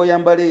olyoke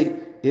oyambale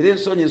era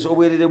ensonyi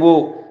ez'obwerere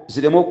bwo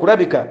zireme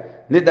okulabika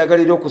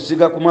n'eddagala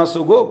ery'okusiga ku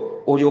maaso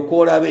go olyoke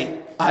olabe.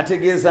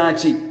 Ategeeza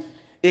ki?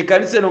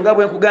 Ekkanisa eno nga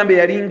bwe nkugambye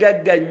yali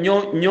ngagga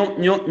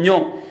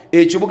nnyo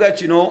ekibuga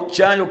kino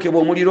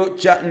kyayokebwa omuliro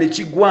ne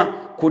kigwa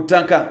ku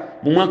ttaka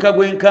mu mwaka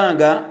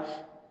gw'enkaaga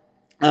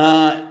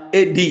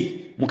AD.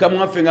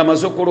 Mukama waffe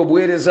ng'amaze okukola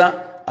obuweereza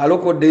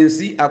alokodde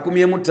ensi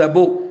akumyemu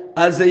ttabo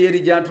azzeeyo eri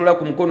gy'atula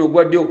ku mukono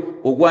ogwa ddyo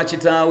ogwa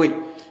kitaawe.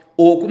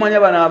 Okumanya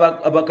bano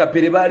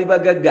abakapere baali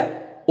bagagga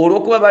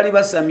olw'okuba baali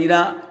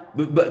basamira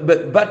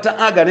batta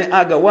Aga ne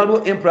Aga.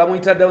 Waliwo emperor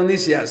amuyita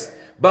Dionysius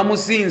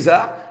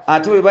bamusinza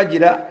ate bwe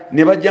bagira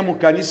ne bajja mu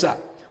kkanisa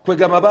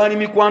kwegamba baali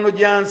mikwano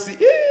gya nsi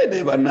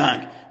ne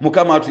bannange.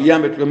 Mukama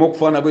atuyambe tuleme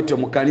okufaana bwetyo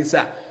mu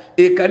kkanisa.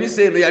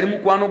 Ekkanisa eno yali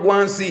mukwano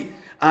gwa nsi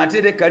ate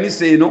era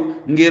ekkanisa eno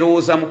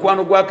ng'erowooza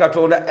mukwano gwa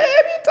Katonda.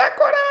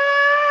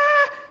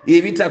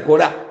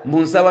 Ebitakola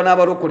munsaba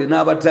n'abalokole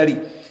n'abatali.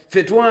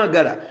 Ffe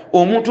twagala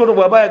omuntu ono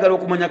bw'aba ayagala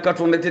okumanya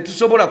Katonda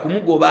tetusobola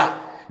kumugoba,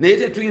 naye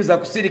tetuyinza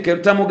kusirika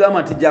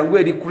tutamugamba nti jangu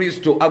eri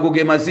Kristo ago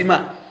ge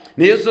mazima.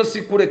 Naye so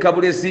sikuleka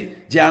bulesi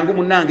jangu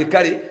munnange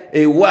kale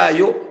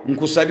ewaayo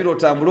nkusabira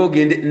otambule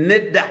ogende.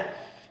 Nedda,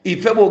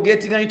 ife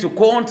bw'ogetinga into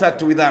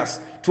contact with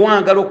us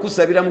twagala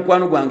okusabira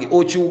mukwano gwange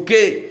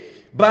okyuke.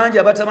 Bangi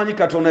abatamanyi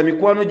Katonda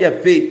mikwano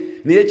gyaffe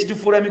naye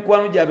kitufuula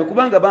mikwano gyabwe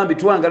kubanga bambi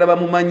twagala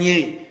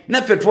bamumanye,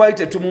 naffe twali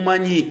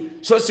tetumumanyi.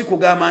 So si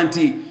kugamba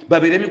nti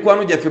babeere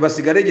mikwano gyaffe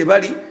basigale gye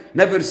bali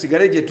naffe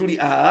tusigale gye tuli.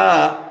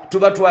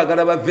 Tuba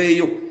twagala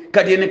baveeyo.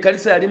 Kati eno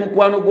ekkanisa yali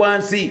mukwano gwa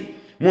nsi.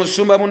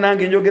 Musumba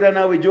munange njogera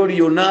naawe gy'oli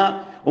yonna,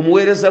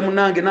 omuweereza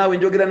munange naawe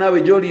njogera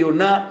naawe gy'oli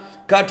yonna.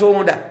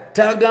 Katonda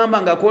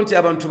tagambangako nti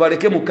abantu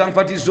baleke mu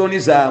comfort zone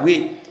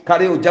zaabwe.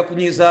 Kale ojja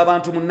kunyiiza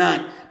abantu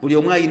munange, buli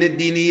omu ayina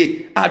eddiini ye.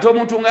 Ate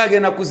omuntu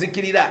ng'agenda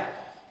kuzikirira,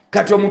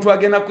 kati omuntu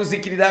agenda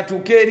kuzikirira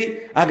atuuke eri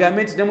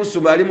agambe nti ne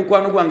Musumba ali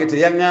mukwano gwange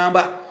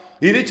teyaŋŋamba.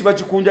 Era kiba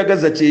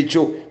kikunjagaza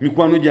kyekyo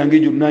mikwano gyange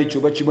gyonna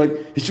ekyo bakimanyi.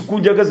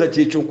 Ekikunjagaza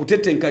kyekyo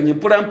nkutetenkanye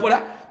mpola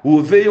mpola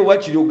oveeyo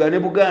wakiri ogane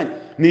buganya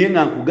naye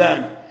nga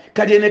nkuganya.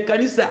 Kati eno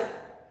ekkanisa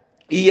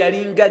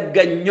yali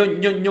ngagga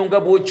nnyo nga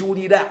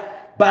bw'okiwulira.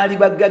 Baali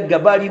bagagga,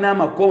 baalina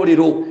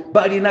amakolero,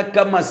 baalina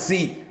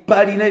kamasi,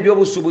 baalina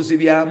ebyobusubuzi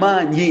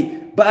by'amaanyi,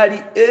 baali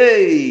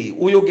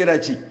oyogera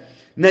ki?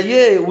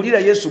 Naye wulira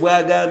Yesu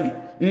bw'agambye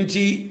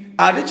nti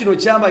ate kino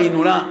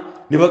kyabayinula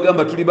ne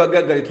bagamba tuli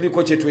bagagga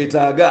tuliko kye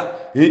twetaaga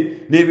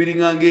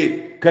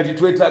n'ebiringange. Kati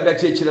twetaaga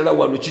ki ekirala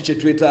wano? Ki kye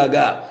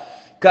twetaaga?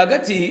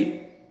 Kaagati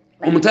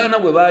omutaana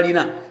bwe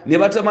baalina ne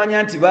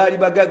batamanya nti baali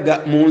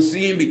bagagga mu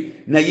nsimbi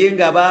naye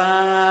nga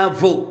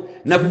baavu.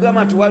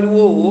 Nakugamba nti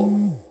waliwo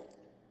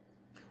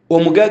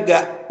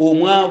omugagga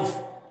omwavu,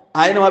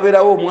 ayina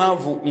wabeerawo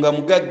omwavu nga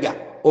mugagga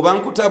oba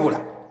nkutabula.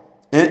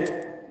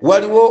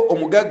 Waliwo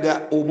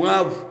omugagga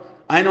omwavu,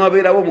 ayina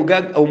wabeerawo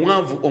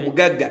omwavu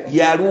omugagga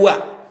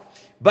yaluwa.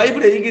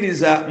 Bayibuli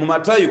eyigiriza mu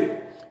Matayo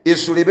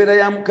essula ebeera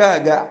ya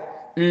 6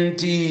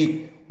 nti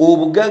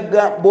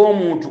obugagga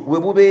bw'omuntu bwe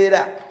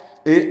bubeera,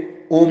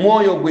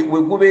 omwoyo gwe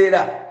we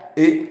gubeera,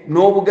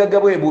 n'obugagga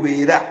bwe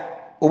bubeera.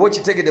 Oba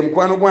okitegedde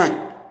mukwano gwange?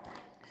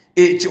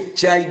 Ekyo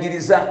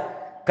kyayigiriza.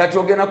 Kati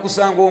ogenda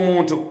kusanga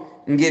omuntu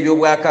ng'ebyo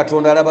bwa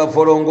Katonda alaba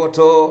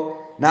volongoto,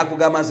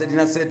 nakugamba nze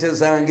dina sente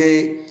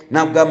zange,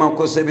 nakugamba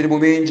nkosa ebirimu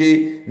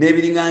bingi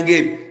n'ebiringanga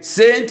ebyo.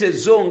 Sente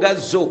zo nga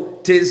zo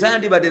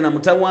tezandibadde na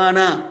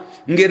mutawaana.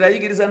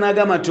 Ng'erayigiriza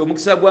n'agamba nti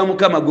omukisa gwa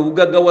Mukama gwe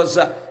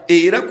bugaggawaza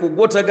era ku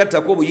gwo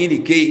tagattako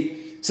buyinike.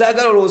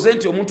 Saagala olowooze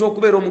nti omuntu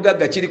okubeera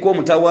omugagga kiriko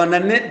omutawaana.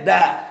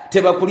 Nedda,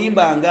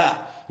 tebakulimbanga.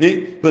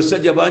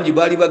 Basajja bangi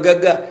baali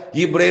bagagga.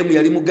 Ibulayimu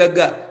yali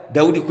mugagga,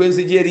 Dawudi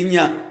kwenzigi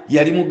erinnya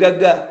yali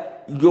mugagga.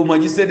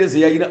 Omanyi sente ze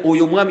yalina.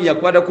 Oyo omwami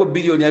yakwatako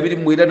bilioni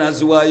 29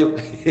 n'aziwaayo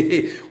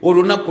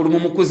olunaku lumu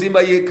mu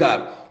kuzimba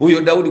yeekaalu.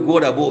 Oyo Dawudi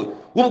gw'olaba oyo.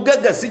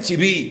 Obugagga si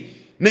kibi,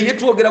 naye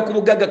twogera ku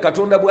bugagga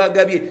Katonda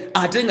bw'agabye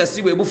ate nga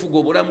si bwe bufuga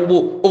obulamu bwo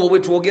obwo bwe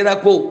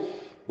twogerako.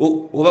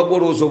 Oba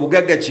gwolowooza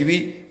obugagga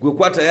kibi, gwe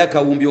kwatayo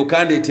akawumbi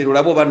okandeetera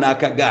olabe oba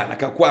naakagaana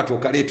kakwata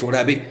okaleeta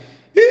olabe.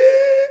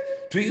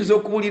 Tuyinza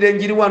okuwulira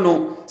enjiri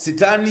wano,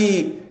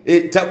 sitaani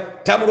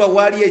tamulwa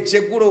waali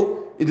ekyeggulo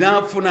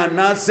n'afuna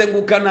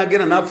n'asenguka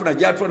n'agenda n'afuna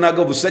gy'atula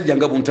n'aga obusajja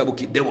nga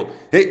buntabukiddewo.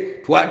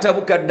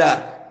 Twatabuka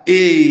dda.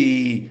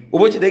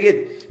 Oba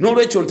okitegedde?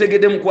 N'olwekyo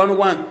ntegedde mukwano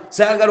gwange,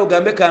 saagala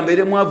ogambe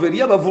kambeere mwavu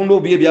eri abavunula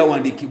obubi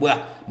ebyawandiikibwa.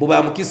 Bwe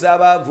bamukisa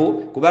abaavu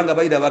kubanga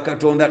bayira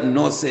bakatonda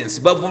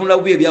nonsense, bavunula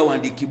obubi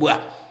ebyawandiikibwa.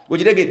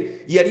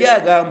 Okitegedde? Yali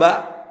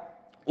agamba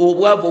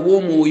obwavu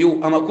obw'omwoyo,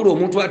 amakulu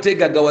omuntu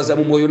ateegaggawaza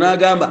mu mwoyo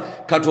n'agamba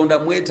Katonda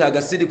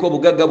mwetaaga, siriko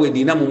obugagga bwe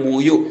nina mu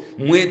mwoyo,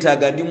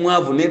 mwetaaga ndi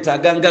mwavu,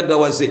 neetaaga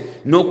ngaggawaze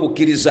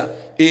n'okukkiriza.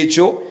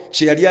 Ekyo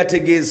kye yali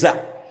ategeeza.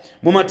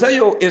 Mu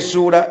Matayo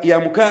essuula ya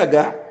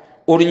 6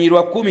 olunyiriri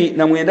lwa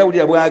 19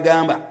 wulira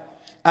bw'agamba.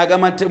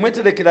 Agamba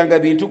temweterekeranga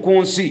bintu ku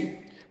nsi,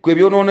 kwe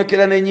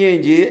byonoonekera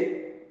n'ennyenje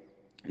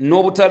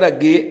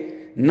n'obutalage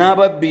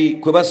n'ababbi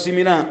kwe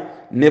basimira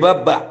ne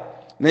babba,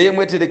 naye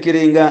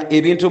mweterekerenga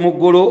ebintu mu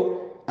ggulu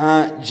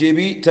gye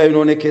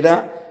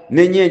bitayonoonekera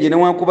n'ennyenje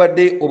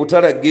newankubadde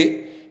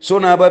obutalage, so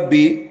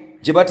n'ababbi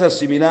gye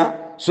batasimira,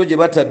 so gye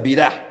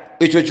batabbira.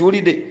 Ekyo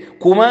kiwulidde?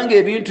 Kubanga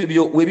ebintu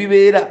byo we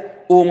bibeera,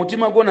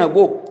 omutima gwo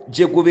nagwo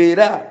gye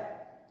gubeera.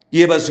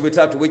 yebazibwe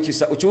taata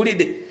ow'ekisa.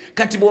 Okiwulidde?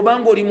 Kati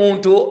bw'obanga oli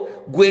muntu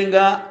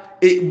gwenga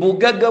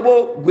bugagga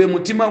bwo gwe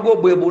mutima gwo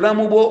bwe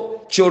bulamu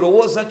bwo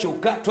kyolowooza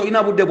kyokka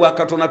tolina budde bwa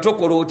Katonda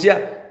tokola otya?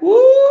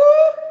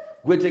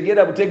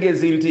 Gwetegeera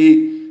butegeezi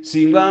nti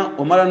singa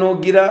omala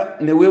n'ogira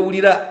ne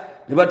weewulira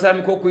ne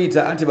batandika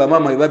okuyita anti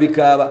bamaama bwe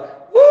babikaaba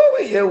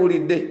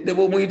yeewulidde ne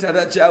bw'omuyita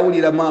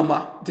takyawulira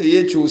maama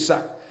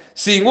teyeekyusa.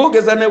 Singa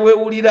ogeza ne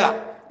weewulira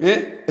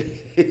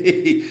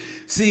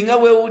singa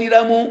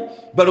weewuliramu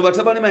bano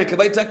batabani bange ke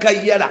bayita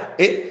kayyala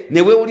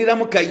ne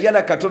weewuliramu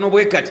kayyala katono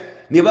bwe kati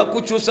ne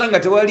bakukyusa nga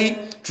tewali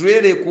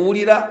tulere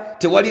ekuwulira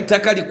tewali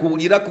ttaka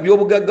likuwulira ku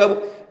by'obugagga bwo.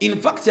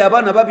 In fact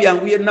abaana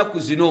babyanguya ennaku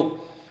zino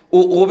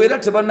obeera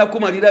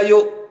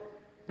tebannakumalirayo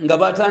nga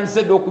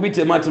batandise dde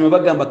okubitematema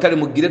bagamba kale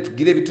mugire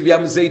tugire ebintu bya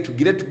muzeeyi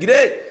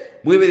tugire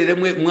mweberere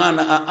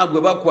mwana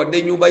gwe bakwadde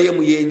ennyumba ye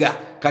muyenga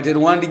kati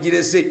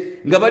nwandigirese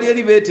nga bali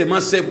eri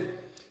beetema ssebo.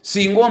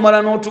 Singa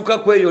omala n'otuuka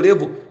kweyo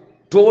levo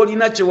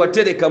tolina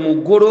kyewatereka mu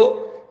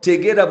ggolo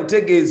tegeera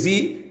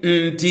butegeezi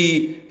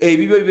nti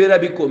ebibyo bibeera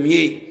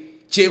bikomye.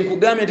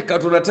 Kyenkugambye nti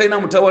Katonda talina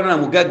mutawana na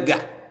mugagga.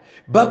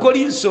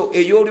 Bakolinso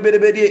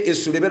ey'olubereberye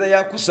essulebera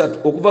ya 3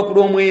 okuva ku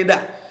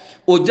lw'omwenda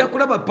ojja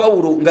kulaba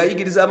Pawulo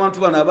ng'ayigiriza abantu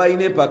bano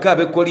abalina empaka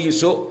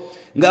ab'Ekolinso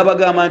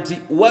ng'abagamba nti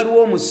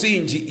waliwo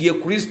omusingi ye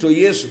Kristo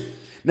Yesu,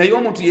 naye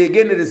omuntu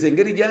yeegendereza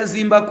engeri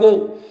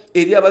gy'azimbako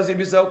eri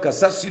abazimbisaako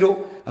kasasiro,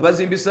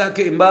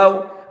 abazimbisaako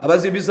embaawo,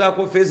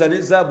 abazimbisaako feeza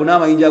ne zaabu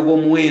n'amayinja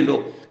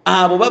ag'omuwendo.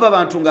 Abo baba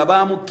bantu nga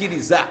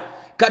baamukkiriza.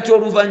 Kati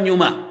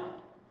oluvannyuma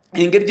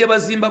engeri gye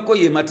bazimbako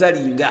ye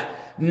matalinga,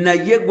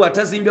 naye gwe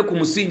atazimbye ku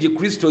musingi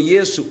Kristo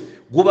Yesu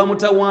guba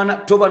mutawaana,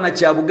 toba na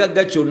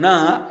kyabugagga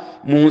kyonna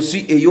mu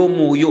nsi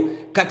ey'omwoyo.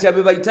 Kati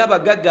abe bayita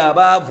abagagga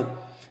abaavu,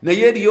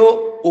 naye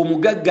eriyo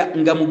omugagga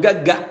nga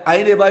mugagga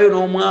ayerebaayo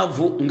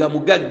n'omwavu nga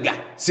mugagga,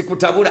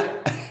 sikutabula.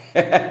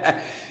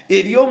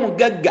 Eriyo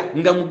omugagga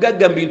nga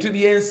mugagga mu bintu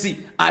by'ensi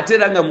ate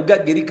era nga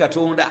mugagga eri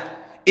Katonda.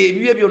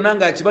 Ebibye byonna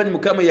ng'akimanyi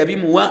Mukama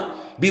yabimuwa,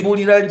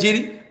 bibuulira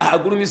njiri,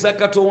 agulumisa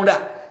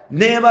Katonda.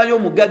 Neebaayo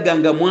omugagga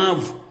nga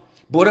mwavu.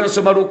 Bw'ora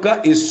nsoma Luka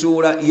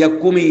essuula ya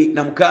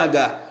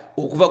 16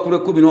 okuva ku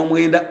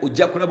 19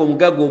 ojja kulaba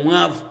omugagga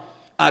omwavu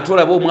ate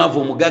olaba omwavu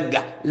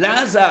omugagga.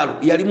 Laazaalo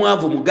yali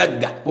mwavu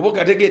mugagga, oba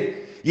okategedde,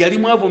 yali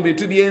mwavu mu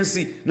bintu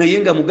by'ensi naye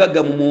nga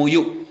mugagga mu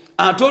mwoyo.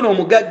 Ate ono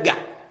omugagga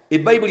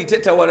Ebbayibuli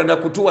tetawala na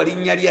kutuwa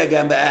linnya lye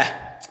agamba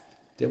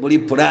temuli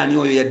pulaani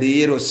oyo yadde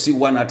yero si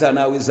wana ate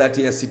anaaweza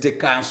ate yasite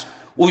kanso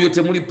oyo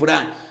temuli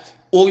pulaani.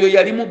 Oyo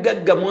yali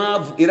mugagga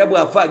mwavu era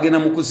bw'afa agenda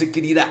mu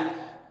kuzikirira.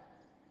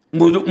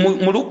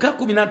 Mu Luka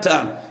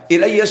 15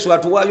 era Yesu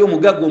atuwaayo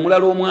omugagga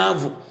omulala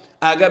omwavu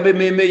agamba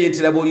emmeeme ye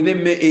nti laba olina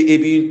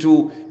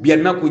ebintu bya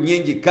nnaku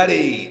nnyingi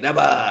kale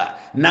laba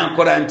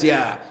nankola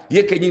ntya.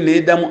 Ye kennyini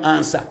needdamu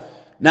ansa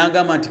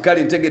n'agamba nti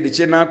kale ntegedde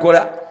kye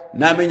naakola,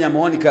 n'amenya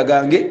amawanika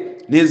gange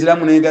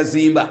n'enziramu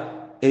n'engazimba.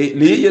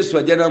 Naye Yesu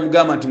ajja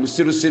n'amugamba nti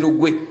musirusiru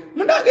gwe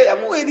munange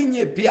yamuwa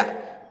erinnya eppya,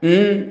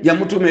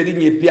 yamutuma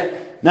erinnya eppya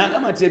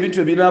n'agamba nti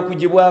ebintu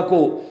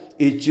ebinaakugibwako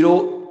ekiro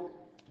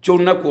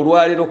ky'olunaku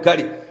olwaleero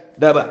kale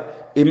daba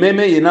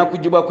emmeeme ye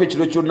naakugibwako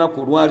ekiro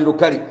ky'olunaku olwaleero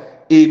kale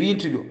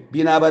ebintu byo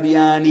binaaba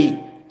byani?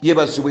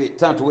 Yebazibwe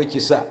taata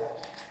ow'ekisa.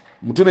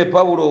 Mutume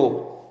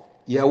Pawulo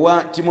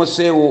yawa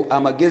Timoseewo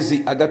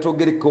amagezi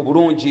agatogereka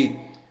obulungi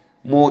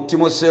mu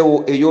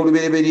Timoseewo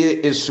ey'olubereberye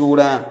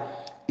essuula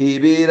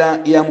ebeera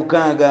ya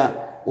 6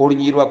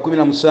 olunyiriri lwa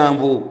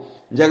 17.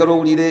 Njagala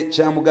owulire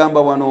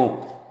kyamugamba wano,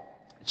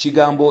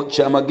 kigambo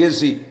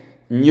ky'amagezi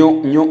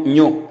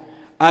nnyo.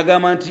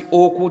 Agamba nti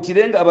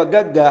okuutirenga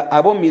abagagga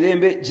ab'omu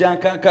mirembe gya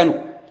nkankano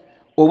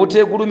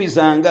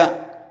obuteegulumizanga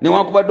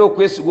newankubadde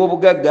okwesiga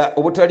obugagga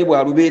obutali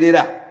bwa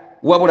lubeerera,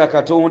 wabula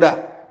Katonda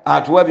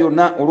atuwa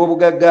byonna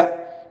olw'obugagga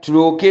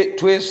tulyoke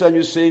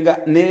twesanyusenga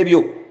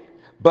n'ebyo.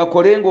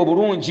 Bakolenga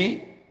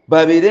obulungi,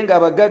 babeerenga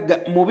abagagga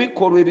mu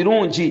bikolwa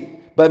ebirungi,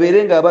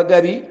 babeerenga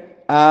abagabi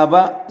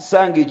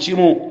abasanga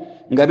ekimu,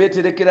 nga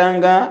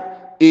beeterekeranga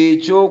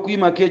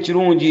eky'okuyimako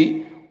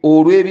ekirungi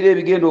olw'ebiro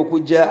ebigenda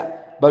okujja,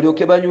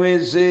 balyoke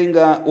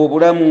banywezenga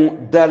obulamu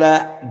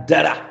ddala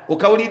ddala.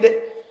 Okawulidde?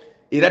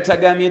 Era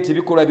tagambye nti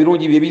ebikolwa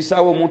birungi bye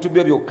bisaawo omuntu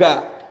byo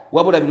byokka,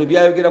 wabula bino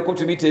byayogerako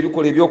tubiyita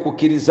ebikolwa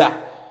eby'okukkiriza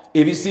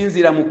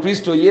ebisinziira mu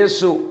Kristo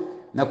Yesu.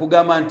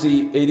 Nakugamba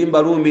nti eri mu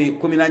Baruumi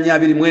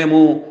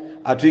 14:21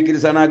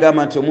 atuyigiriza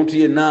n'agamba nti omuntu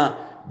yenna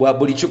bwa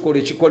buli kikolwa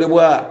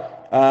ekikolebwa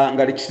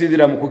nga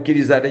tekisinziira mu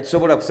kukkiriza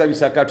tekisobola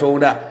kusanyusa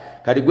Katonda.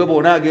 Kati gwe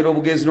bw'onaagera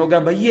obugenzi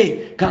n'ogamba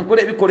ye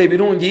kankola ebikolwa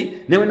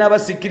ebirungi newe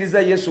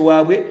n'abasikkiriza Yesu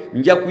waabwe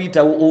nja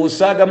kuyitawo,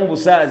 osaagamu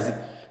busaazi.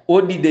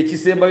 Odidde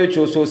ekisembayo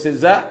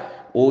ky'osooseza,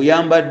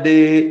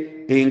 oyambadde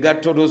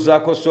engatto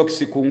zaako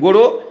sokisi ku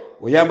ngulu,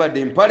 oyambadde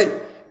empale,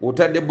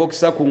 otadde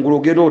bokisa ku ngulu,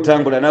 ogenda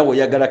otambula naawe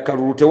oyagala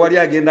kalulu, tewali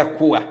agenda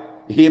kuwa.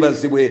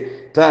 Yebazibwe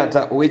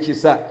taata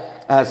ow'ekisa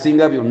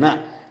asinga byonna.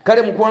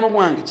 Kale mukwano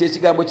gwange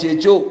kyekigambo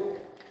kyekyo,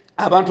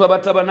 abantu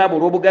abatabanaabo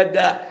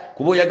olw'obugagga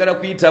kuba oyagala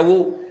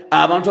kuyitawo,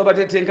 abantu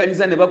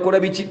abatetenkanyiza ne bakola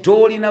biki,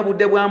 tolina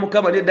budde bwa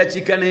Mukama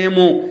n'eddakiika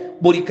n'emu,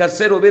 buli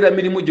kaseera obeera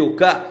mirimu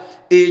gyokka.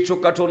 Ekyo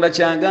Katonda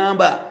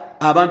kyangamba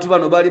abantu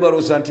bano baali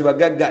balooza nti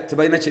bagagga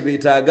tebalina kye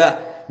beetaaga,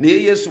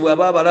 naye Yesu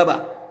bw'aba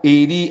abalaba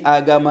eri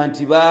agamba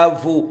nti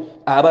baavu,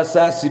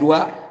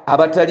 abasaasirwa,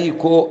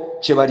 abataliiko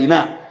kye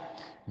balina.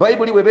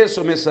 Bayibuli bwe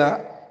beesomesa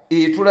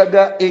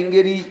etulaga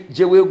engeri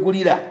gye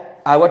weegulira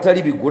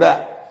awatali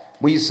bigula.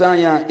 Mu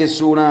Isaaya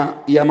essuula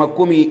ya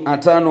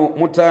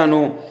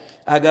 55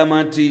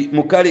 agamba nti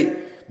mukale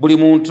buli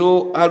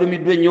muntu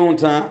alumiddwa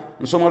ennyonta,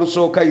 nsoma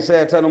lusooka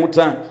Isaaya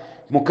 5:5,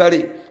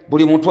 mukale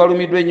buli muntu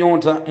alumiddwa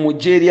ennyonta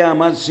mujje eri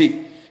amazzi,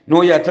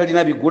 n'oyo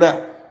atalina bigula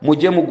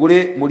mujje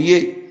mugule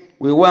mulye,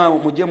 weewaawo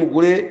mujje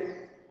mugule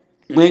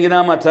mwenge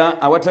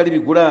n'amata awatali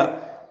bigula,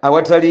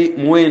 awatali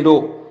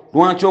muwendo.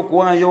 Lwaki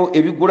okuwaayo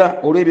ebigula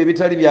olw'ebyo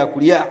ebitali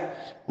byakulya?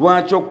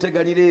 Lwaki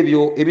okuteganira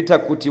ebyo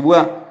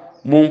ebitakkutibwa?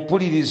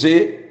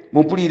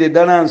 Mumpulire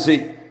ddala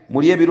nze,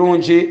 mulye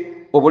ebirungi,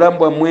 obulamu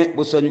bwammwe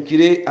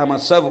busanyukire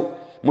amasavu.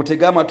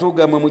 Mutege amatu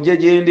gammwe mujje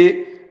gyendi,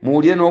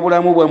 muwulire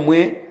n'obulamu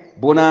bwammwe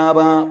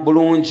bunaaba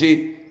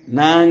bulungi.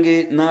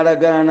 Nange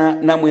n'alagaana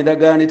nammwe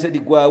endagaano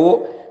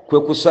etediggwaawo, kwe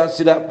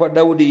kusaasira kwa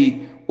Dawudi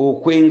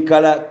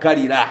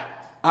okwenkalakalira.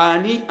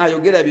 Ani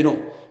ayogera bino?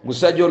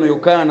 Musajja ono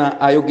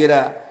Yokaana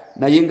ayogera,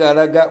 naye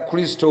ng'alaga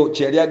Kristo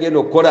kye yali agenda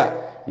okukola,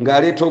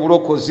 ng'aleeta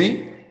obulokozi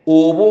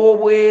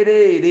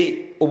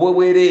obwobwereere,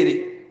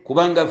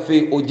 kubanga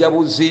ffe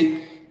ojabuzi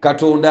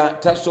Katonda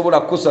tasobola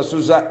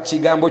kusasuza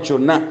kigambo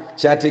kyonna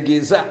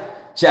kyategeeza.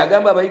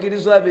 Kyagamba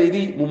abayigirizwa be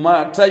eri mu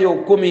Matayo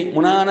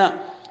 18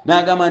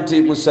 n'agamba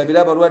nti musabire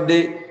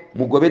abalwadde,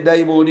 mugobe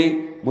dayimooni,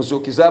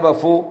 muzuukize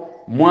abafu,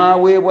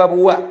 mwaweebwa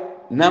buwa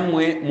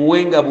nammwe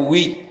muwenga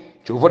buwi.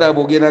 Kyova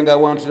olaba ogenda nga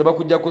awantu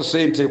tebakuggyako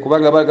ssente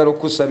kubanga baagala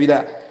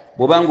okukusabira.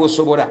 Bw'obanga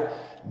osobola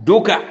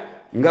dduka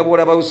nga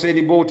bw'olaba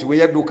Usain Bolt bwe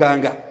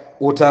yaddukanga,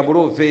 otambule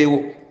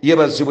oveewo.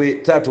 Yeebazibwe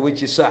Taata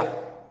ow'ekisa.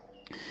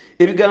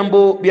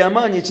 Ebigambo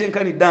by'amaanyi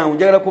ekyenkanidde awo.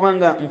 Njagala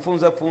kubanga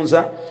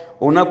nfunzafunza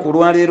olunaku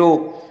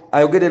olwaleero.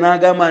 Ayogedde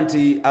n'agamba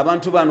nti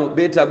abantu bano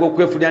beetaaga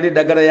okwefunira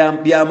n'eddagala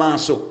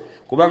ly'amaaso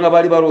kubanga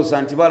baali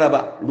balooza nti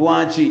balaba.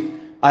 Lwaki?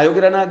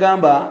 Ayogera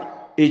n'agamba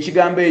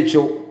ekigambo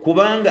ekyo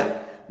kubanga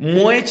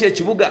mu ekyo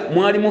ekibuga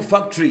mwalimu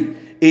factory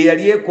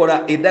eyali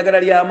ekola eddagala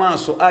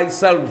ly'amaaso eye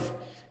salve.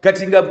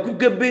 Kati nga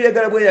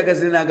beeyagala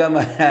bweyagaze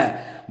n'agamba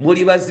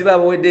muli bazibe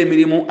abawedde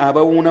emirimu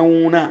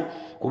abawuunawuuna,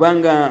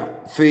 kubanga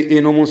ffe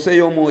eno mu nsi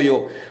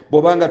ey'omwoyo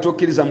bw'obanga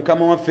tokkiriza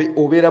Mukama waffe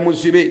obeera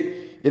muzibe.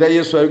 Era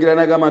Yesu ayogera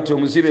n'agamba nti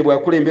omuzibe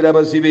bw'akulembera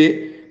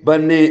abazibe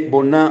banne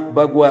bonna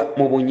bagwa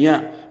mu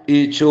bunnya.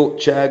 Ekyo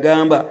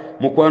kyagamba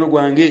mukwano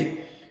gwange.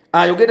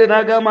 Ayogedde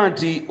n'agamba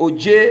nti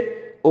ojje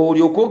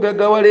olyoke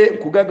ogaggawale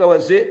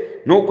nkugaggawaze,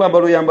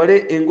 n'okwambala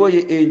oyambale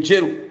engoye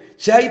enjeru.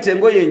 Kyayita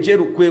engoye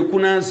enjeru kwe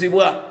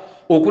kunaazibwa,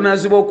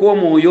 okunaazibwa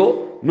okw'omwoyo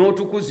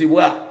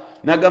n'otukuzibwa.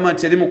 N'agamba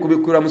nti eri mu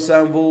Kubikkula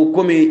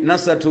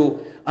 7:13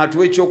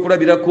 atuwa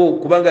ekyokulabirako,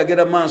 kubanga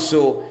agenda mu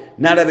maaso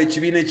n'alaba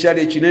ekibiina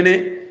ekyali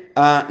ekinene.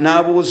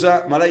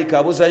 N'abuuza malayika,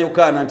 abuuza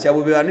Yokaana nti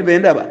abo be bani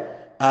bendaba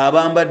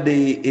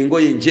abambadde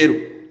engoye enjeru?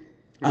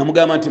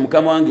 Amugamba nti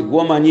Mukama wange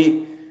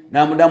gw'omanyi.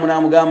 N'amudamu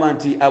n'amugamba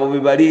nti abo be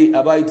bali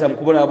abayita mu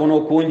kubonaabona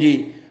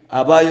okungi,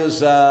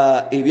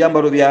 abayoza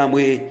ebyambalo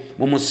byabwe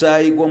mu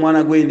musaayi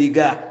gw'omwana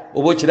gw'endiga.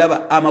 Oba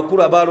okiraba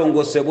amakulu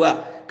abaalongoosebwa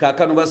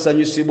kaakano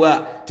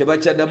basanyusibwa,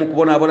 tebakyaddamu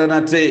kubonaabona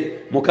nate.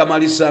 Mukama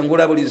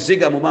alisangula buli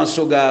ziga mu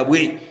maaso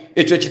gaabwe.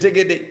 Ekyo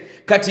kitegedde.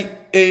 Kati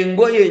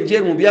engoye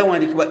enjeru mu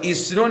byawandiikibwa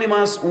is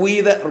synonymous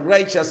with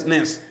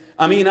righteousness.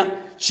 Amina.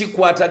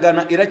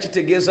 Kikwatagana era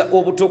kitegeeza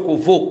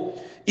obutukuvu.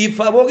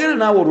 Ife aboogera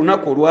naawe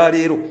olunaku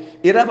olwaleero,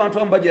 era abantu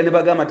abamu bajja ne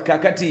bagamba nti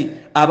kaakati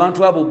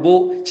abantu abo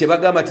bo kye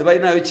bagamba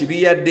tebalinayo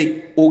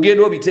kibiyadde,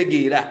 ogenda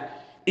obitegeera.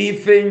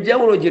 Ife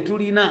enjawulo gye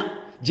tulina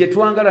gye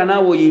twagala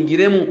naawe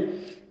oyingiremu.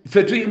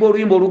 Ife tuyimba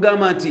oluyimba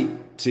olugamba nti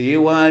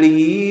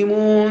tewali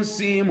mu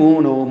nsi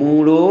muno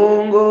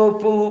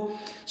mulongoofu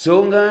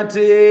so nga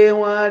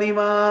tewali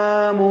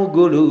mu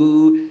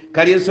ggulu.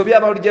 Kali ensobi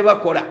abantu gye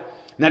bakola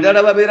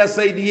naddala babeera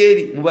sayidi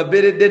yeeri mu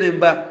babeeredde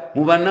nemba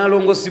mu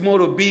bannaalongo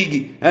Simolo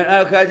Bigi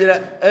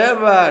akagira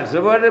eba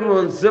tewali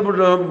mu nsi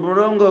muno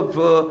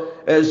mulongoofu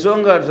so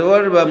nga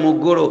tewali mu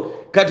ggulu.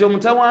 Kati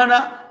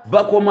omutawaana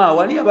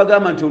bakomaawo. Ani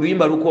abagamba nti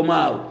oluyimba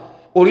lukomaawo?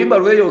 Oluyimba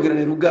lweyogera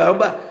ne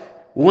lugamba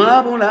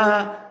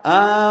wabula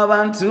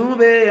abantu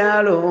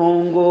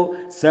beyalongo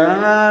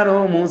sala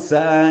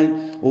omusaayi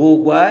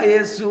ogwa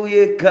Yesu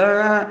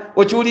yekka.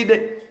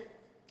 Okiwulidde?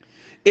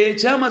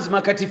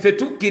 Ekyamazima kati ffe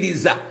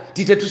tukkiriza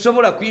ti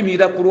tetusobola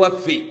kuyimirira ku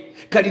lwaffe.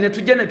 Kali ne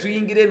tujja ne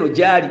tuyingira eno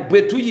gyali.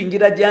 Bwe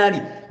tuyingira gyali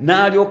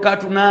n'alyoka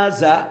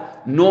atunaaza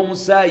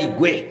n'omusaayi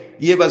gwe.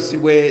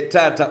 Yeebazibwe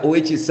Taata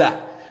ow'ekisa.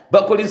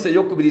 Bakolinso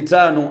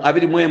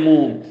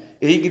 2:5-21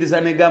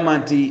 eyigiriza negamba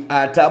nti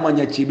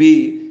atamanya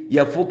kibi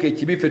yafuuka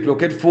ekibi ffe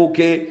tulyoke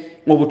tufuuke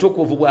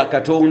obutukuvu bwa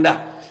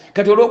Katonda.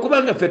 Kati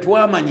olw'okubanga ffe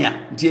twamanya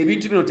nti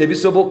ebintu bino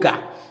tebisoboka,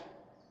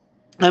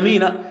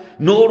 amiina,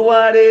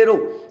 n'olwaleero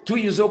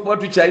tuyinza okuba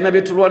tukyalina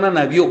bye tulwana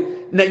nabyo,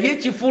 naye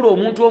ekifuula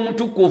omuntu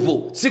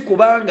omutukuvu si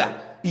kubanga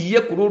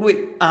ye ku lulwe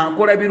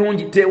akola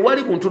birungi.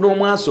 Tewali muntu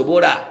n'omu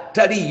asobola,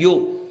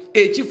 taliyo.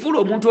 ekifuula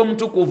omuntu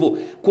omutukuvu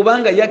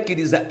kubanga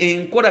yakkiriza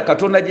enkola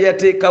Katonda gye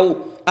yateekawo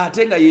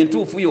ate nga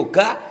yentuufu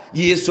yokka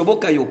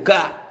yesoboka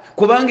yokka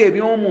kubanga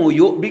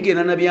eby'omwoyo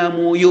bigenda na bya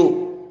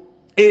mwoyo.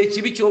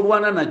 Ekibi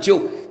ky'olwana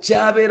nakyo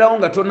kyabeerawo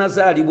nga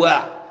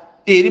tonnazaalibwa.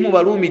 Eri mu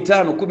Baluumi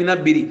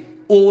 5:12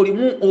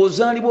 olimu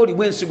ozaalibwa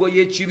olimu ensigo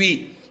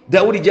y'ekibi.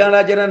 Dawudi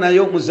gy'alaajana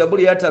nayo mu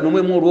Zabbuli ya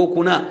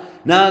 5:4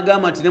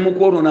 n'agamba nti ne mu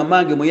kwonoona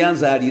mmange mwe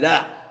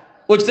yanzaalira.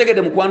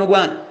 Okitegedde mukwano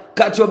gwange?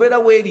 Kati obeera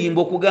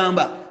weerimba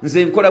okugamba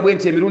nze nkola bwe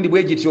nti emirundi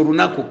bwe giti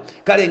olunaku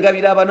kale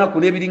ngabira abanaku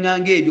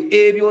n'ebiriŋŋanga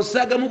ebyo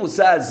osaagamu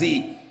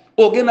busaazi.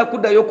 Ogenda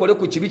kuddayo okole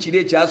ku kibi kiri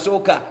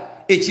ekyasooka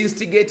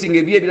ekinstigating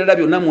ebyo ebirala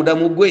byonna munda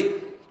mu ggwe.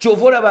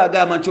 Kyova olaba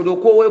agamba nti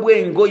olyoka oweebwa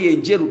engoye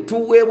enjeru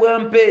tuweebwa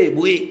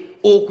mpeebwe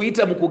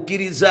okuyita mu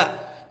kukkiriza.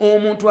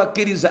 Omuntu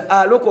akkiriza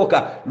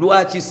alokoka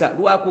lwakisa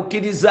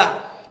lwakukkiriza.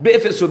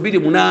 Befeso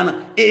 2:8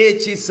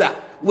 ekisa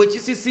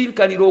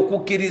wekisisinkanira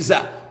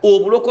okukkiriza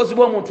obulokozi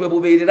bw'omuntu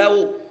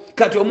webubeererawo.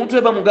 Kati omuntu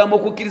eba mugamba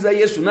okukkiriza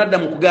Yesu nadda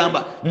mu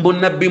kugamba mbu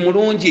nabbi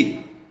mulungi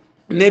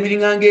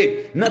n'ebiriŋŋanga ebyo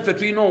naffe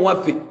tulina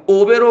owaffe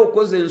obeera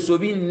okoze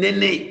ensobi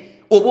nnene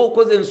oba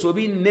okoze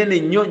ensobi nnene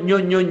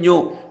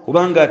nnyo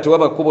kubanga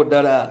tewaba kkubo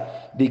ddala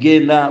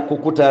ligenda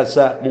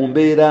kukutaasa mu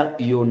mbeera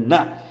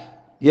yonna.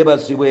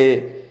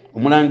 Yebazibwe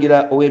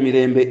omulangira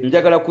ow'emirembe.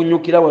 Njagala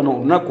kunyukira wano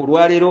olunaku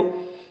olwaleero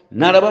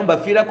n'alaba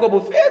mbafiirako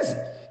obufeezi.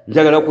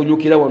 Njagala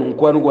kunyukira wano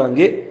mukwano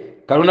gwange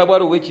Katonda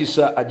bwali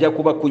ow'ekisa ajja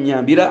kuba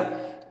kunyambira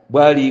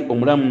bwali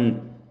omulamu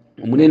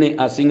omunene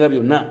asinga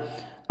byonna.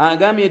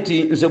 Agambye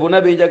nti nze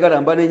bonna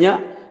benjagala mbanenya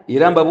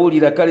era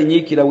mbabuulira kale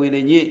nyiikira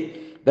weenenye.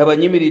 Laba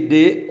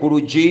nyimiridde ku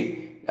luggi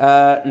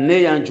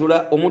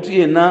neeyanjula. Omuntu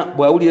yenna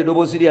bw'awulira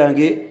eddoboozi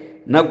lyange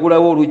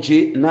naggulawo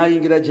oluggi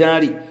n'ayingira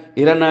gy'ali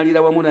era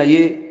n'aliira wamu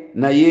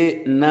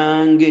naye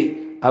nange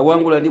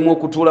awangula ndimu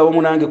okutuula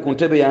wamu nange ku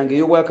ntebe yange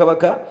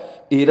ey'obwakabaka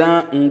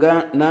era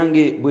nga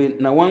nange bwe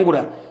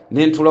nawangula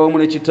ne ntuula wamu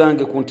ne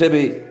kitange ku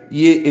ntebe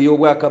ye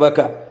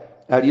ey'obwakabaka.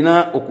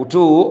 Alina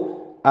okutu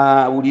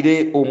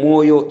awulire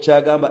omwoyo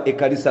kyagamba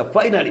ekkanisa.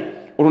 Finally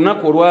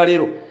olunaku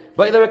olwaleero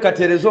bairabe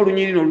kateereza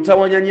olunyiriri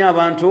olutawanya nnyo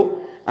abantu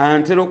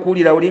antera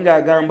okuwulira oli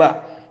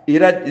ng'agamba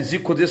era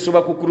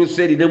zikozesebwa ku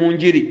kuruseri ne mu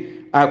njiri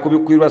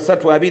kubikwirwa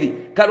 3:2.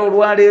 Kale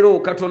olwaleero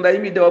Katonda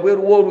ayimiridde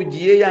wabweru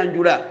w'oluggi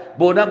yeeyanjula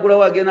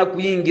bw'onaggulawo agenda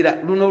kuyingira.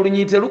 Luno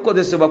olunyiriri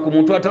terukozesebwa ku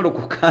muntu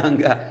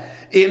atalokukanga.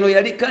 Eno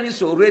yali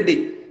kkanisa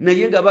already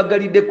naye nga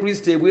bagalidde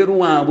Kristo ebweru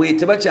waabwe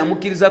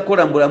tebakyamukkiriza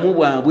kukola mu bulamu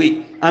bwabwe.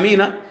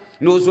 Amiina.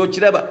 Ndowooza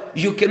okiraba.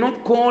 You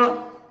cannot call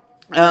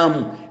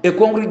a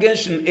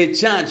congregation a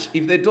church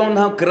if they don't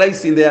have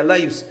Christ in their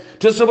lives.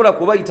 Tosobola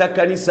kubayita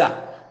kkanisa.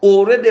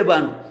 Already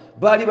bano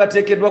baali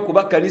bateekeddwa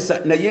kuba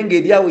kkanisa naye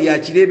ng'eryawo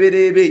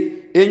yakireebereebe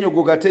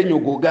enyogoga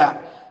tenyogoga.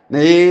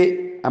 Naye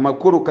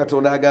amakulu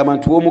Katonda agamba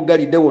nti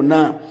w'omuggalidde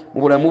wonna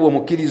mu bulamu bwe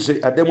mukkirize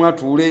addemu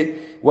atuule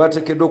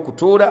wateekeddwa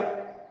okutuula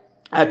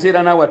ate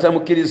era naawe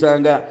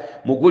atamukkirizanga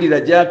mugulira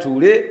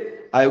gy'atuule.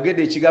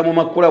 Ayogedde ekigambo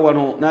Makula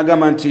wano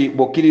n'agamba nti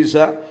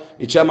bw'okkiriza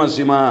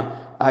ekyamazima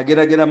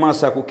ageragera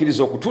maaso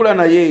akukkiriza okutuula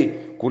naye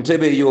ku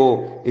ntebe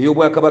eyo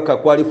ey'obwakabaka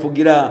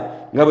kwalifugira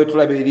nga bwe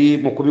tulaba eri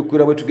mu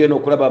kubikwira bwe tugenda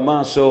okulaba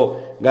maaso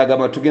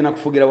ng'agamba tugenda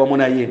kufugira wamu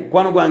naye.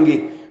 Mukwano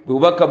gwange bwe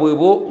bubaka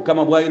bwebwo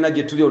Mukama bw'alina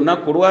gye tuli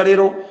olunaku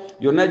olwaleero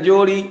yonna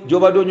gy'oli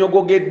gy'obadde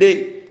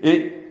onyogogedde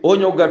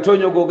onyoga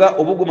tonyogoga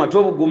obuguma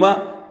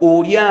tobuguma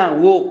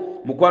olyawo.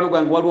 Mukwano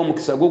gwange waliwo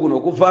omukisa guguno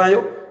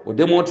okuvaayo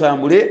oddemu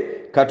otambule.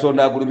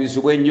 Katonda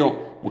agulumizibwe nnyo.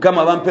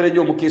 Mukama abampere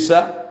nnyo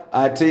omukisa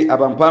ate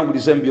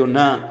abampangulize mu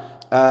byonna.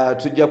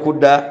 Tujja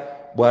kudda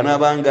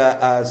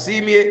bw'anaabanga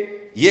asiimye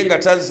ye nga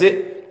tazze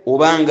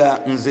obanga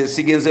nze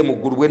sigenze mu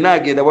ggulu. Bwe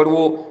naagenda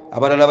waliwo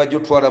abalala bajja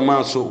otwala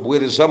maaso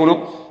obuweereza buno.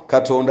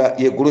 Katonda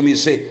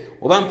yegulumise.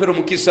 Obampere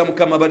omukisa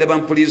Mukama abadde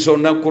bampuliza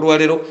olunaku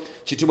olwaleero.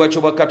 Kitiibwa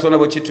kyo bwa Katonda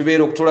bwe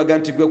kitubeera okutulaga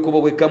nti gwe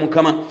kkubo bwekka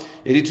Mukama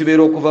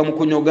eritubeera okuva mu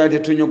kunyoga nti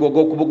tunyogoga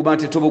okubuguma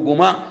nti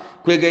tubuguma.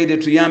 Kwegayidde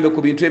tuyambe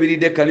ku bintu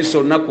ebiridde ekkanisa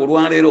olunaku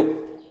olwaleero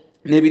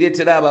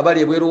nebireetera abo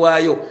abali ebweru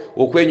waayo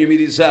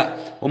okwenyumiriza.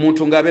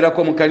 Omuntu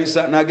ng'abeerako mu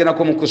kkanisa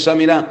n'agendako mu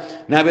kusamira,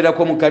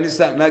 n'abeerako mu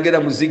kkanisa n'agenda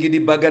mu zigidi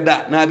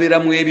bagada, n'abeera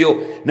mu ebyo,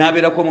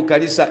 n'abeerako mu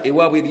kkanisa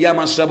ewaabwe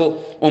ery'amasabo.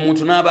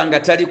 Omuntu n'aba nga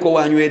taliko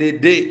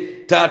wanyweredde.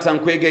 Taata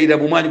nkwegayira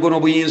bumwanyi bwo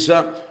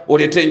n'obuyinza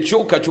oleete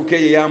enkyukakyuka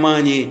eyo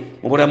ey'amaanyi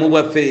mu bulamu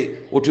bwaffe.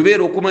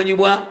 Otubeere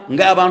okumanyibwa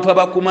ng'abantu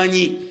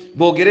abakumanyi.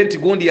 Boogere nti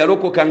gundi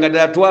yalokoka nga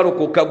ddala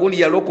twalokoka,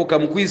 gundi yalokoka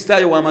mu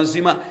Kristaayo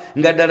w'amazima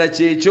nga ddala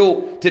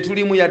kyekyo.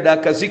 Tetulimu yadde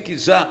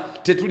akazikiza,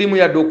 tetulimu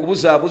yadde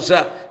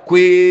okubuzaabuza.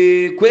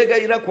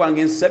 Kwegayira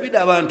kwange nsabire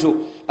abantu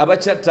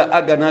abakyatta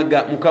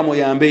aganaga Mukama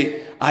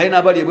oyambe. Aye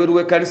n'abali ebweru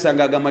w'ekkanisa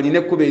ng'agamba line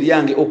ekkubo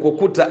eryange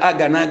okukutta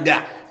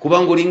aganaga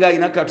kubanga olinga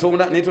alina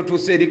Katonda naye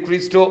totuuse eri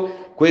Kristo.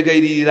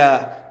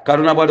 Kwegayirira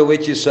Katonda bwali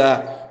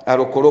ow'ekisa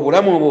alokole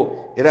obulamu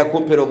obwo era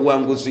akumpera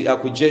obuwanguzi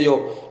akuggyeyo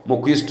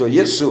mu Kristo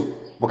Yesu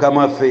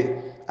Mukama waffe.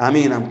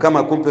 Amiina. Mukama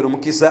akumpera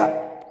omukisa.